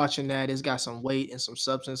watching that, it's got some weight and some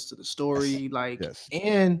substance to the story.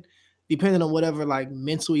 And depending on whatever like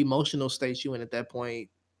mental emotional state you in at that point,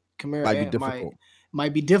 Chimera Ant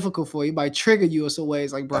might be difficult for you. Might trigger you in some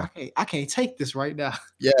ways. Like, bro, I can't take this right now.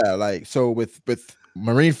 Yeah, like so with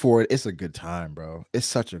Marineford, it's a good time, bro. It's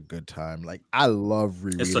such a good time. Like I love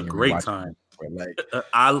rereading. It's a great time. Like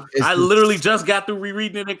I literally just got through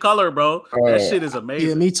rereading it in color, bro. That shit is amazing.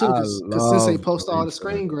 Yeah, me too. Because Sensei posts all the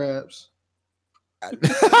screen grabs.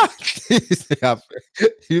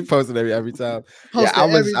 You posted every time.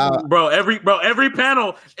 Every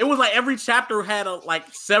panel. It was like every chapter had like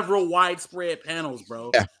several widespread panels,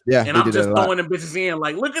 bro. Yeah. And I'm just throwing them bitches in.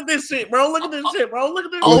 Like, look at this shit, bro. Look at this shit, bro. Look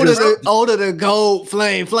at this. Older the gold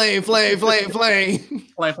flame.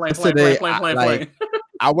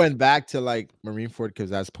 I went back to like Marineford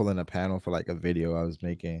because I was pulling a panel for like a video I was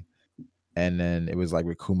making, and then it was like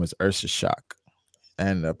with Kuma's Ursa Shock. I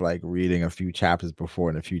ended up like reading a few chapters before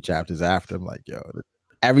and a few chapters after. I'm like, yo,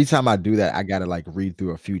 every time I do that, I gotta like read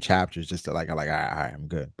through a few chapters just to like, all right, I'm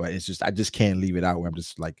good. But it's just I just can't leave it out where I'm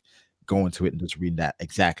just like going to it and just reading that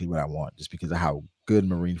exactly what I want, just because of how good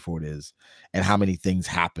Marineford is and how many things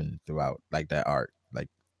happen throughout like that arc. Like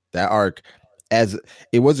that arc, as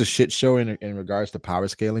it was a shit show in regards to power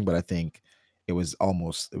scaling, but I think it was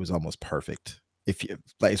almost perfect. If you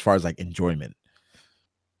like, as far as like enjoyment,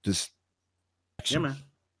 just. Yeah, man.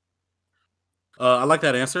 I like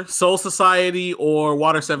that answer. Soul Society or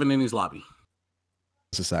Water 7 Enies Lobby?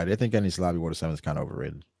 Society. I think Enies Lobby Water 7 is kind of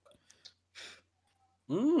overrated.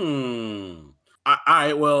 All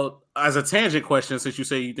right. Well, as a tangent question, since you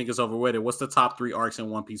say you think it's overrated, what's the top 3 arcs in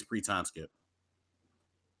One Piece pre-time skip?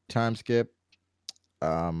 Time skip.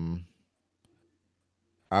 I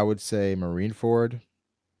would say Marineford,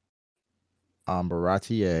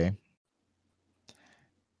 Baratier.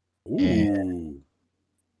 Ooh.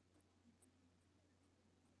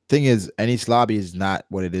 Thing is, Enies Lobby is not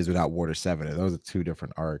what it is without Water 7. Those are 2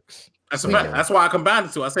 different arcs. That's a fact. That's why I combined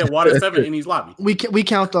the 2. I said Water 7 Enies Lobby. We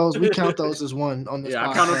count those. We count those as one on this. Yeah,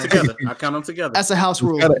 I count them together. That's a house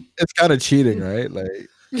rule. It's kind of cheating, right? Like,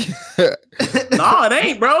 no, it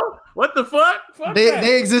ain't, bro. What the fuck?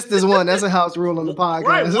 They exist as one. That's a house rule on the podcast.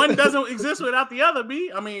 Right, one doesn't exist without the other.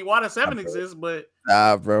 I mean, Water 7 exists, but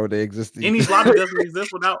bro, they exist. Enies Lobby doesn't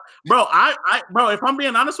exist without. Bro, bro, if I'm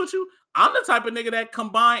being honest with you, I'm the type of nigga that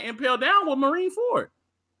combine Impel Down with Marineford.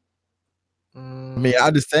 I mean, I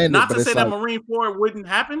understand Not it, but to it's say like, that Marine Ford wouldn't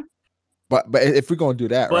happen, but if we're gonna do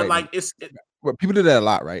that, but right? like Well, people do that a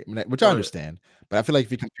lot, right? I mean, which I Go ahead. understand. But I feel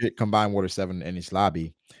like if you combine Water 7 and Enish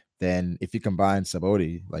Lobby, then if you combine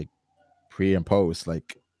Sabaody, like pre and post,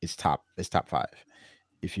 like it's top 5.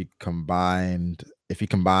 If you combine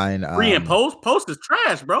pre and post is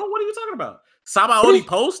trash, bro. What are you talking about? What is- Sabaody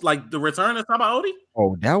post, like the return of Sabaody?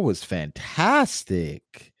 Oh, that was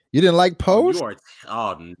fantastic. You didn't like Oh, post? you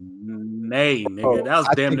are nay, nigga. Oh, That was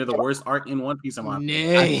I damn think near the worst arc in One Piece in my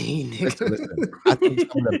opinion. Nay, listen. I think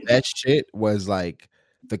some of the best shit was like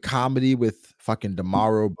the comedy with fucking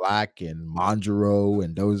Damaro Black and Manjaro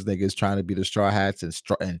and those niggas trying to be the Straw Hats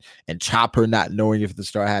and Chopper not knowing if the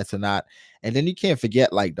Straw Hats or not. And then you can't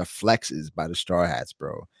forget like the flexes by the Straw Hats,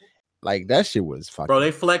 bro. Like that shit was fucking. Bro, they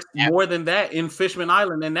flexed more than that in Fishman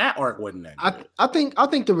Island, and that arc wasn't that good. I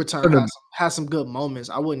think the return has some good moments.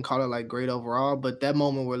 I wouldn't call it like great overall, but that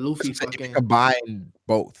moment where Luffy fucking combined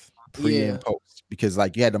both pre and post, because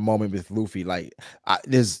like you had the moment with Luffy, like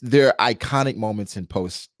there are iconic moments in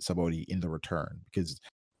post Sabaody in the return, because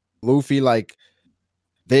Luffy, like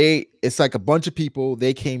it's like a bunch of people,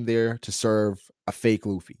 they came there to serve a fake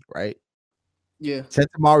Luffy, right? Yeah.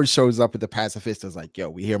 Sentomaru shows up with the pacifistas like, yo,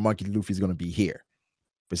 we hear Monkey Luffy's gonna be here.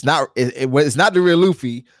 It's not it's not the real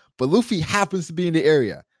Luffy, but Luffy happens to be in the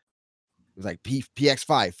area. It's like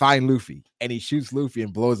PX5, find Luffy, and he shoots Luffy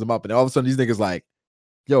and blows him up, and all of a sudden these niggas like,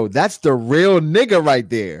 yo, that's the real nigga right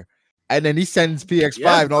there. And then he sends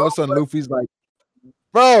PX5, and all of a sudden Luffy's like,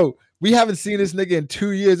 bro, we haven't seen this nigga in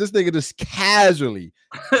 2 years. This nigga just casually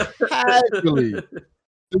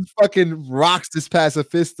just fucking rocks this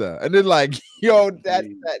pacifista. And then like, yo, that's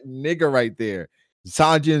that nigga right there.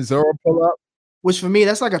 Sanji and Zoro pull up. Which for me,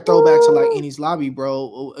 that's like a throwback to like Enies Lobby,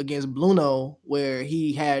 bro, against Bluno, where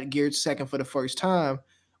he had geared second for the first time,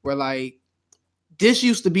 where like this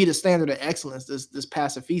used to be the standard of excellence, this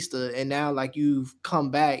pacifista, and now like you've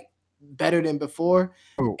come back better than before,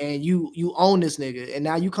 and you own this nigga, and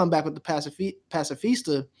now you come back with the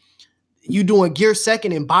pacifista, you doing gear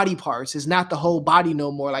second in body parts. It's not the whole body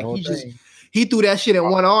no more. Like he threw that shit in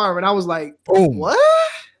one arm, and I was like, boom, what?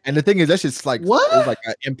 And the thing is, that shit's like, what? It was like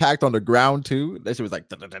an impact on the ground too. That shit was like,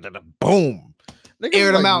 boom.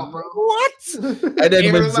 Aired him out, bro. What? And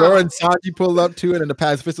then when Zoro and Sanji pulled up to it, and the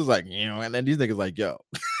pacifist was like, you know, and then these niggas like, yo,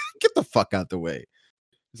 get the fuck out the way.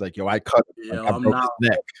 He's like, yo, I cut him. I broke his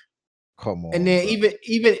neck. Come on. And then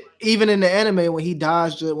even in the anime, when he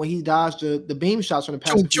dodged the beam shots from the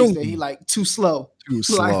pacifist, he like too slow.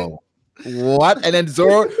 Like, what? And then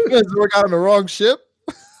Zoro got on the wrong ship.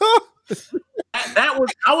 I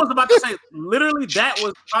was about to say, literally, that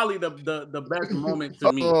was probably the best moment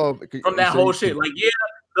to me from that whole shit. Like, yeah,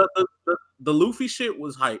 the Luffy shit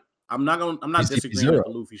was hype. I'm not disagreeing with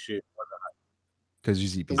the Luffy shit. Because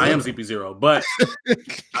you ZP0. I am ZP0, but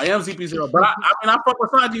I mean, I fuck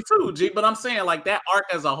with Sanji too, G. But I'm saying, like, that arc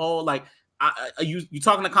as a whole, like, you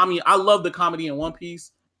talking to comedy. I love the comedy in One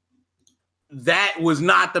Piece. That was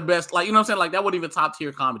not the best. Like, you know what I'm saying? Like, that wasn't even top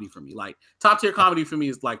tier comedy for me. Like, top tier comedy for me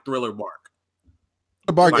is like Thriller Bark.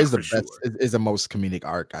 The Bark is the best. Is the most comedic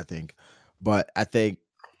arc, I think. But I think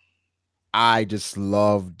I just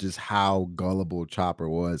love just how gullible Chopper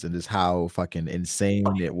was, and just how fucking insane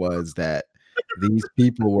it was that these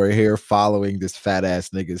people were here following this fat ass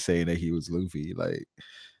nigga saying that he was Luffy, like,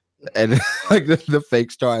 and like the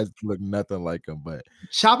fake stars look nothing like him. But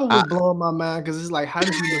Chopper was blowing my mind because it's like, how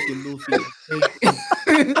does he look at Luffy?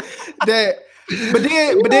 But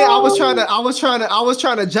then I was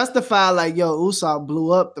trying to justify like, yo, Usopp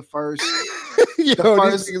blew up the first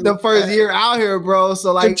year out here, bro.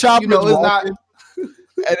 So like, Chopper, you know, it's not.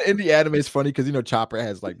 And in the anime, it's funny because, you know, Chopper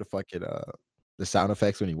has like the fucking the sound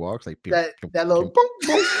effects when he walks, like that little boom,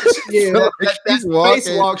 boom. Yeah, so that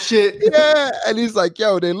spacewalk shit. Yeah, and he's like,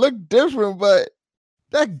 yo, they look different, but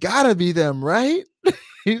that gotta be them, right?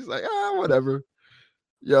 He's like, whatever.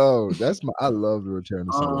 Yo, I love the return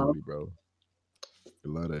of Sabaody, bro. I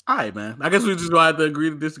love it. All right, man. I guess we just gonna have to agree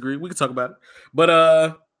to disagree. We can talk about it.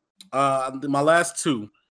 But my last two.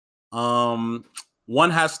 One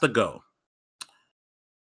has to go.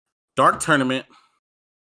 Dark Tournament,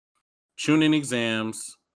 Chunin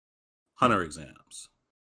exams, Hunter exams.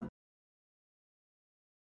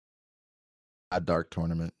 A Dark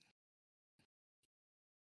Tournament.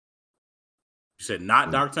 You said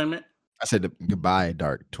not Dark Tournament? I said goodbye,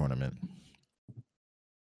 Dark Tournament.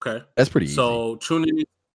 Okay. That's pretty easy. So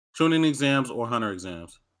Chunin exams or Hunter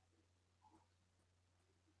exams?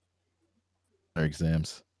 Hunter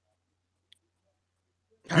exams.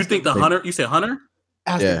 You think the Hunter, you said Hunter?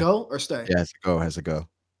 Has to go or stay? Yeah, has to go.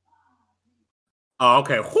 Oh,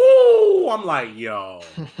 okay. Whoo! I'm like, yo,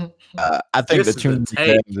 I think the this is the tune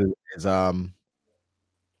tape. is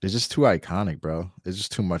it's just too iconic, bro. There's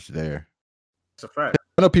just too much there. It's a fact.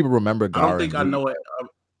 I know people remember I Gara don't think and I Lee. know it.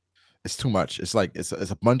 It's too much. It's like it's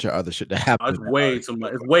a bunch of other shit that happened. It's way too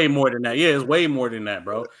much. It's way more than that. Yeah, it's way more than that,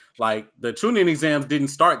 bro. Like the tuning exams didn't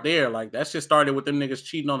start there. Like that shit started with them niggas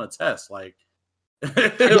cheating on a test. Like,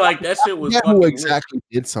 like that shit was fucking who weird. exactly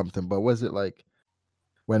did something, but was it like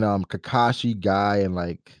when Kakashi, Guy, and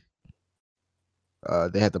like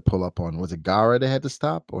they had to pull up on, was it Gara they had to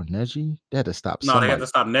stop or Neji? They had to stop No, they had somebody. to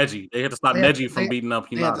stop Neji. They had to stop Neji from beating up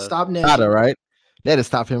Hinata. They had to stop Hinata, Neji. right? They had to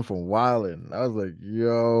stop him from wilding. I was like,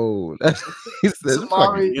 yo, that's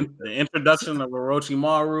Tamari, the introduction of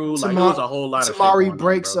Orochimaru, like it was a whole lot of shit Tamari going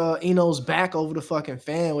breaks on, bro. Ino's back over the fucking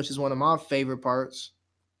fan, which is one of my favorite parts.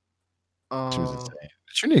 She was insane.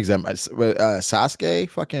 The tuning exam, Sasuke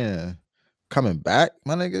fucking coming back,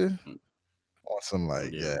 my nigga. Awesome,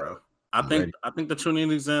 like yeah, bro. I think the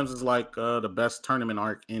Chunin exams is like the best tournament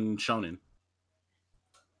arc in Shonen.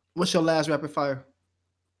 What's your last rapid fire?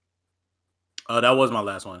 That was my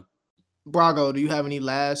last one. Brago, do you have any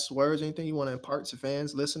last words, anything you want to impart to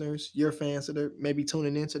fans, listeners, your fans that are maybe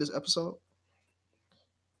tuning into this episode?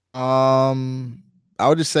 I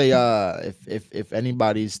would just say if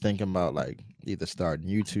anybody's thinking about like either starting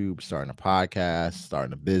YouTube, starting a podcast,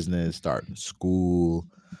 starting a business, starting school,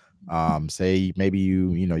 say maybe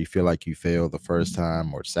you feel like you failed the first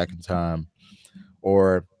time or second time,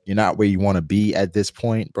 or you're not where you want to be at this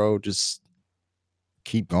point, bro, just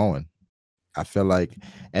keep going. I feel like,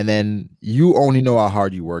 and then you only know how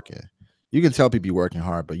hard you're working. You can tell people you're working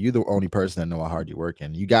hard, but you're the only person that know how hard you're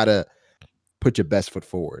working. You gotta put your best foot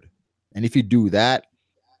forward. And if you do that,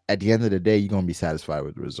 at the end of the day, you're gonna be satisfied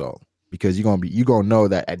with the result, because you're gonna know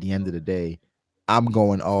that at the end of the day, I'm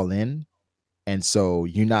going all in. And so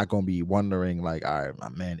you're not gonna be wondering like, all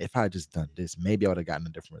right, man, if I just done this, maybe I would have gotten a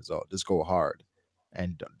different result. Just go hard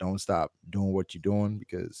and don't stop doing what you're doing,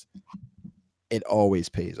 because it always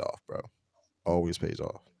pays off, bro. Always pays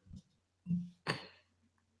off.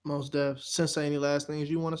 Most def. Sensei, any last things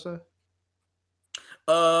you want to say?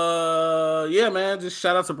 Yeah, man. Just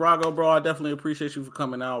shout out to Brago, bro. I definitely appreciate you for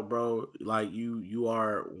coming out, bro. Like you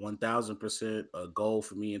are 1000% a goal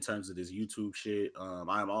for me in terms of this YouTube shit.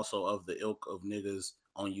 I am also of the ilk of niggas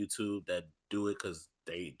on YouTube that do it because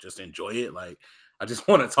they just enjoy it. Like I just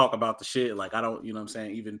want to talk about the shit. Like I don't, you know what I'm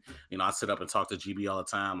saying? Even, I sit up and talk to GB all the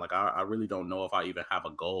time. Like I really don't know if I even have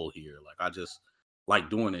a goal here. Like I just like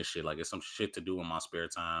doing this shit. Like it's some shit to do in my spare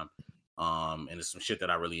time. And it's some shit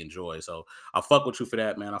that I really enjoy. So I fuck with you for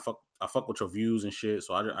that, man. I fuck with your views and shit.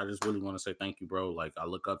 So I just really want to say thank you, bro. Like I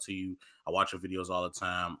look up to you. I watch your videos all the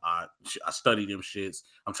time. I study them shits.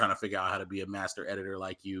 I'm trying to figure out how to be a master editor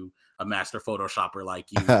like you, a master photoshopper like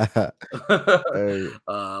you.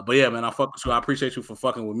 But yeah, man, I fuck with you. I appreciate you for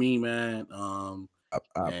fucking with me, man. I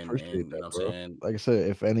appreciate that, bro. Saying, like I said,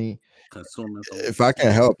 if I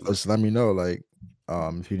can help, just let me know. Like,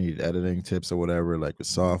 if you need editing tips or whatever, like with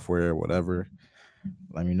software or whatever,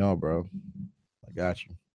 let me know, bro. I got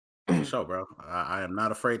you. For sure, bro. I am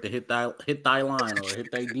not afraid to hit thy line or hit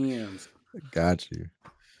thy DMs. I got you.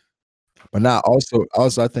 But now, also,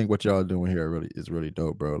 I think what y'all doing here is really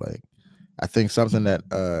dope, bro. Like, I think something that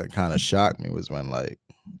kind of shocked me was when like,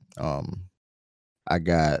 I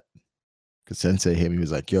got. Sensei hit me, he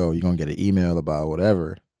was like, yo, you're gonna get an email about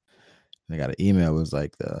whatever. And I got an email, it was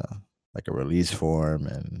like a release form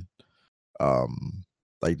and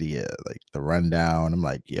like the rundown. I'm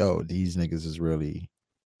like, yo, these niggas is really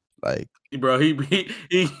like, bro, he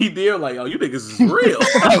did like, oh, you niggas is real.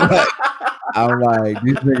 I'm like,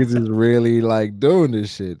 these niggas is really like doing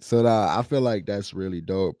this shit. So now I feel like that's really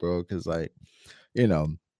dope, bro, because like,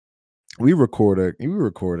 we record a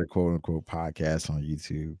quote unquote podcast on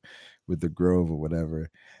YouTube with the Grove or whatever.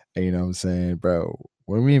 And you know what I'm saying, bro?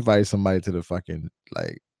 When we invite somebody to the fucking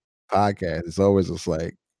like podcast, it's always just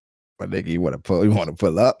like, my nigga, you want to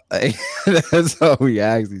pull up? Like, that's all we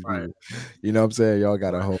ask these people. You know what I'm saying? Y'all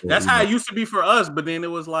got to hold. That's how it used to be for us, but then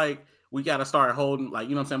it was like we got to start holding, like,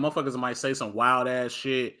 you know what I'm saying? Motherfuckers might say some wild ass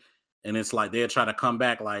shit, and it's like they'll try to come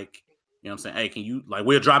back like, you know what I'm saying? Hey, can you, like,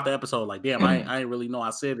 we'll drop the episode like, damn, I ain't really know I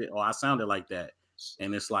said it or I sounded like that.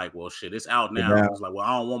 And it's like, well, shit, it's out now. Yeah. It's like, well,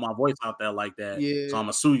 I don't want my voice out there like that. Yeah. So I'm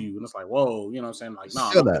going to sue you. And it's like, whoa, you know what I'm saying? Like,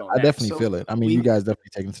 no, I definitely feel it. I mean, you guys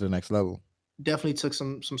definitely taking it to the next level. Definitely took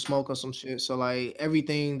some smoke on some shit. So, like,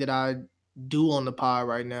 everything that I do on the pod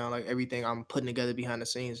right now, like, everything I'm putting together behind the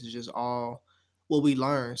scenes is just all what we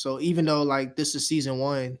learn. So, even though, like, this is season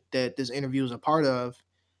 1 that this interview is a part of,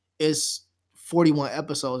 it's 41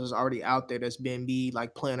 episodes is already out there that's been me,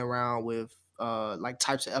 like, playing around with like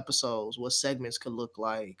types of episodes, what segments could look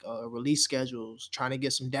like, release schedules, trying to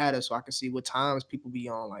get some data so I can see what times people be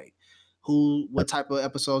on, like what type of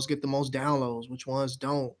episodes get the most downloads, which ones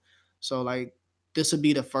don't. So like this would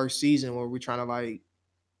be the first season where we're trying to like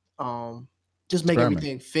just make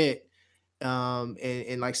everything fit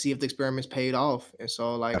and like see if the experiment's paid off. And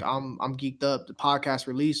so like I'm geeked up. The podcast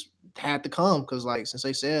release had to come because like since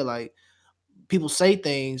they said like people say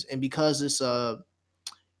things, and because it's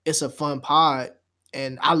a fun pod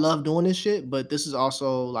and I love doing this shit, but this is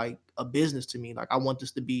also like a business to me. Like I want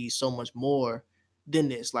this to be so much more than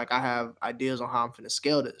this. Like I have ideas on how I'm finna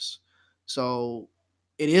scale this. So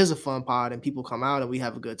it is a fun pod and people come out and we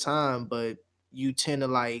have a good time, but you tend to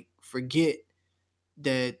like forget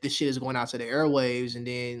that this shit is going out to the airwaves, and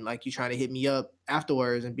then like you trying to hit me up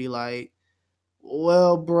afterwards and be like,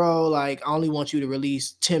 well, bro, like I only want you to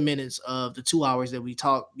release 10 minutes of the 2 hours that we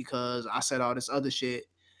talked because I said all this other shit.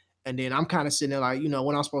 And then I'm kind of sitting there like, you know,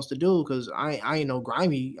 what I'm supposed to do, because I ain't no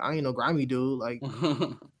grimy dude. Like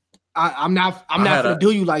I'm not gonna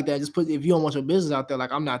do you like that. Just if you don't want your business out there,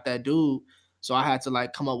 like I'm not that dude. So I had to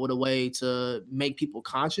like come up with a way to make people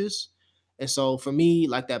conscious. And so for me,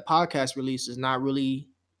 like that podcast release is not really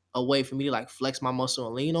a way for me to like flex my muscle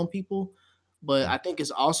and lean on people. But I think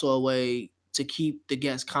it's also a way to keep the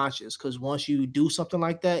guests conscious, because once you do something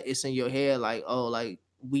like that, it's in your head like, oh, like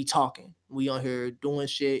we talking, we on here doing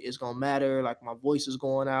shit, it's gonna matter, like my voice is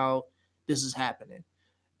going out, this is happening.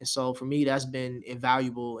 And so for me, that's been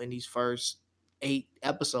invaluable in these first 8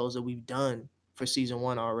 episodes that we've done for season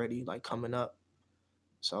 1 already, like coming up.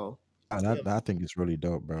 So I think it's really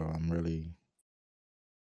dope, bro. I'm really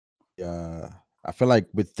I feel like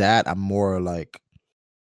with that I'm more like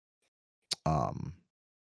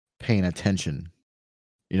paying attention.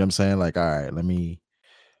 You know what I'm saying? Like, all right,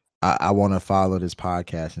 I want to follow this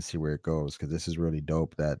podcast and see where it goes, because this is really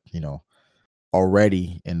dope that, you know,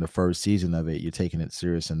 already in the first season of it, you're taking it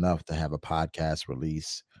serious enough to have a podcast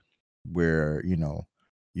release where, you know,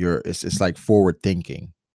 it's like forward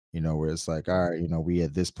thinking, you know, where it's like, all right, you know, we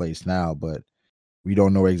at this place now, but we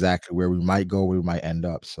don't know exactly where we might go, where we might end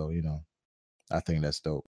up. So, you know, I think that's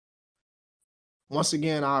dope. Once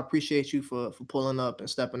again, I appreciate you for pulling up and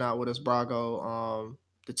stepping out with us, Brago.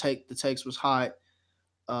 The takes was hot.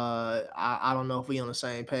 I don't know if we on the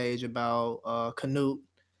same page about Canute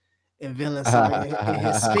and Villain Sight in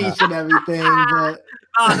his speech and everything, but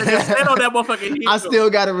I still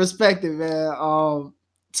gotta respect it, man.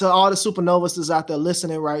 To all the Supernovas that's out there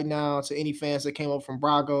listening right now, to any fans that came up from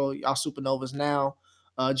Brago, y'all Supernovas now,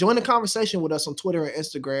 join the conversation with us on Twitter and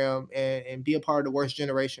Instagram, and be a part of the Worst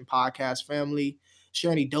Generation podcast family.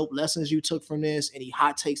 Share any dope lessons you took from this, any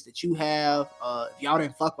hot takes that you have. If y'all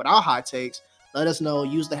didn't fuck with our hot takes, let us know.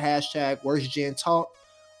 Use the hashtag WorstGenTalk.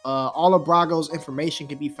 All of Brago's information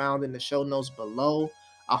can be found in the show notes below.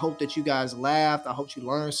 I hope that you guys laughed. I hope you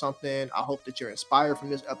learned something. I hope that you're inspired from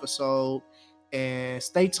this episode. And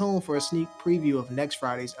stay tuned for a sneak preview of next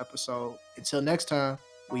Friday's episode. Until next time,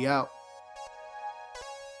 we out.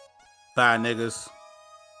 Bye, niggas.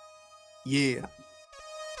 Yeah.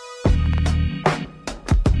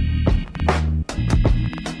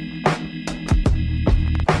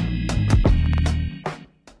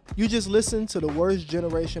 You just listened to the Worst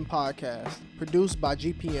Generation podcast, produced by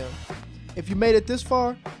GPM. If you made it this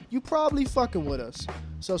far, you probably fucking with us.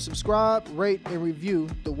 So subscribe, rate, and review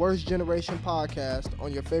the Worst Generation podcast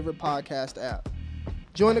on your favorite podcast app.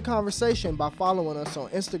 Join the conversation by following us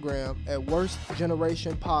on Instagram at Worst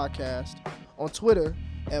Generation Podcast, on Twitter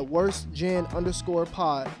at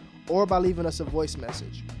WorstGen_pod, or by leaving us a voice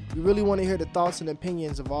message. We really want to hear the thoughts and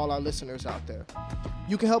opinions of all our listeners out there.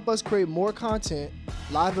 You can help us create more content,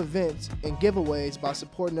 live events, and giveaways by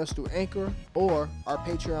supporting us through Anchor or our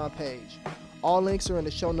Patreon page. All links are in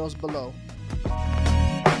the show notes below.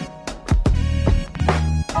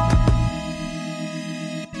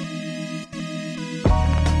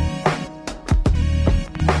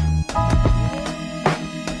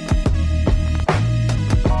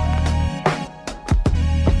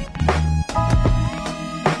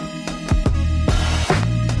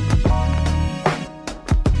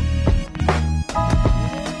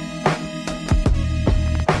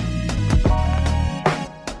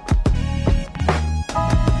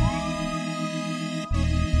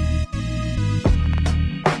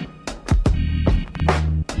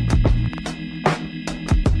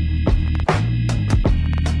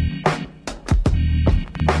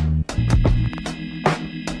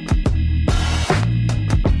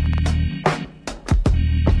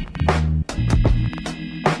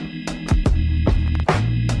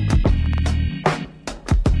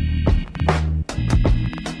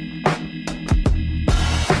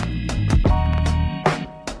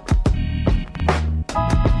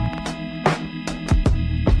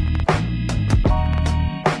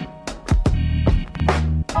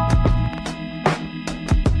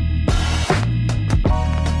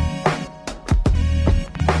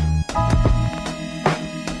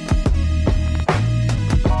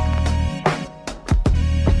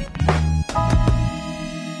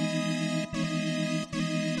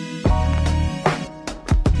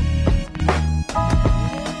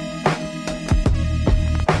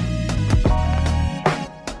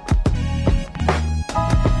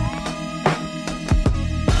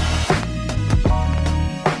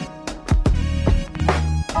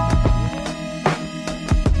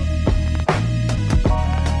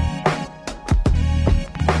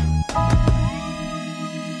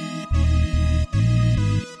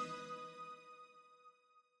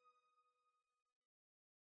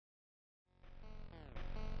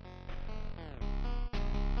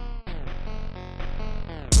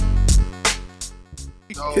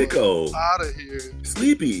 Kiko. Out of here.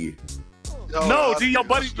 Sleepy. Yo, No, G, your that's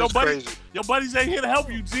buddies crazy. ain't here to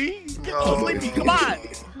help you, G. Get No. Sleepy, come on.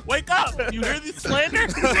 Wake up. You hear this slander?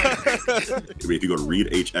 If you go to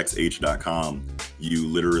readhxh.com, you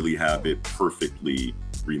literally have it perfectly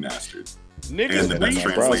remastered. Niggas And the best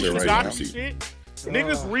read translation right now. Tagashi shit.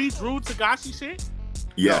 Niggas read Drew Tagashi shit.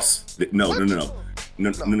 Yes. No. Well,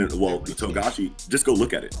 Togashi, just go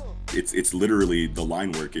look at it. It's literally, the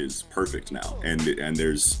line work is perfect now, and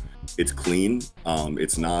it's clean.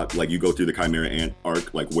 It's not like you go through the Chimera Ant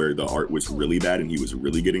arc, like where the art was really bad and he was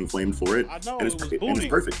really getting flamed for it. I know, and it was it's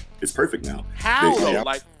perfect. It's perfect now. How though? Yeah.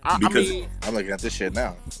 Like, Because- I mean, I'm looking at this shit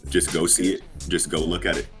now. Just go see it. Just go look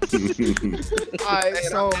at it. All right,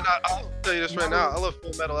 so I'll tell you this right now. I love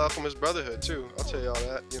Full Metal Alchemist Brotherhood too. I'll tell you all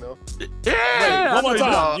that. You know. yeah. One more I know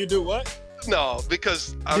time. You do what? No,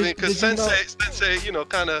 because Did you Sensei, you know,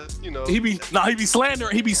 kind of, you know. He be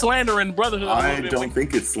slandering Brotherhood. a I little bit. don't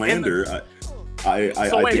think it's slander. I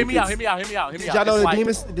So wait, think hear me out. did y'all know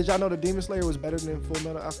did y'all know the Demon Slayer was better than Full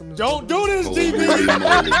Metal Alchemist? Don't do this, Holy DB.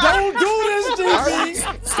 moly. Don't do this,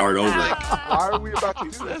 DB. Start over. Why are we about to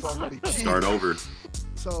do this already? Start over.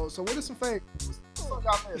 So what are some favorites? What's on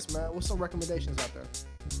y'all list, man? What's some recommendations out there?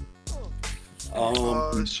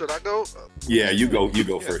 Should I go? Yeah, you go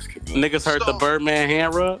first. Camille. Niggas heard the Birdman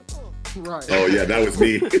hand rub. Right. Oh yeah, that was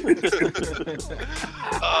me.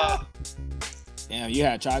 Damn, you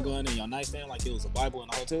had Trigun in your nightstand like it was a Bible in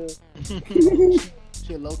a hotel.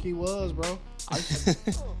 Shit, low key was, bro.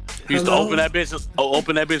 You used to open that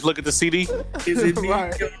bitch, look at the CD. Is it me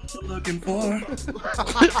Right. you're looking for?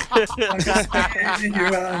 I got stars in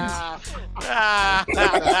your eyes.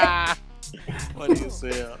 What do you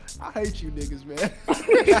say? I hate you niggas, man.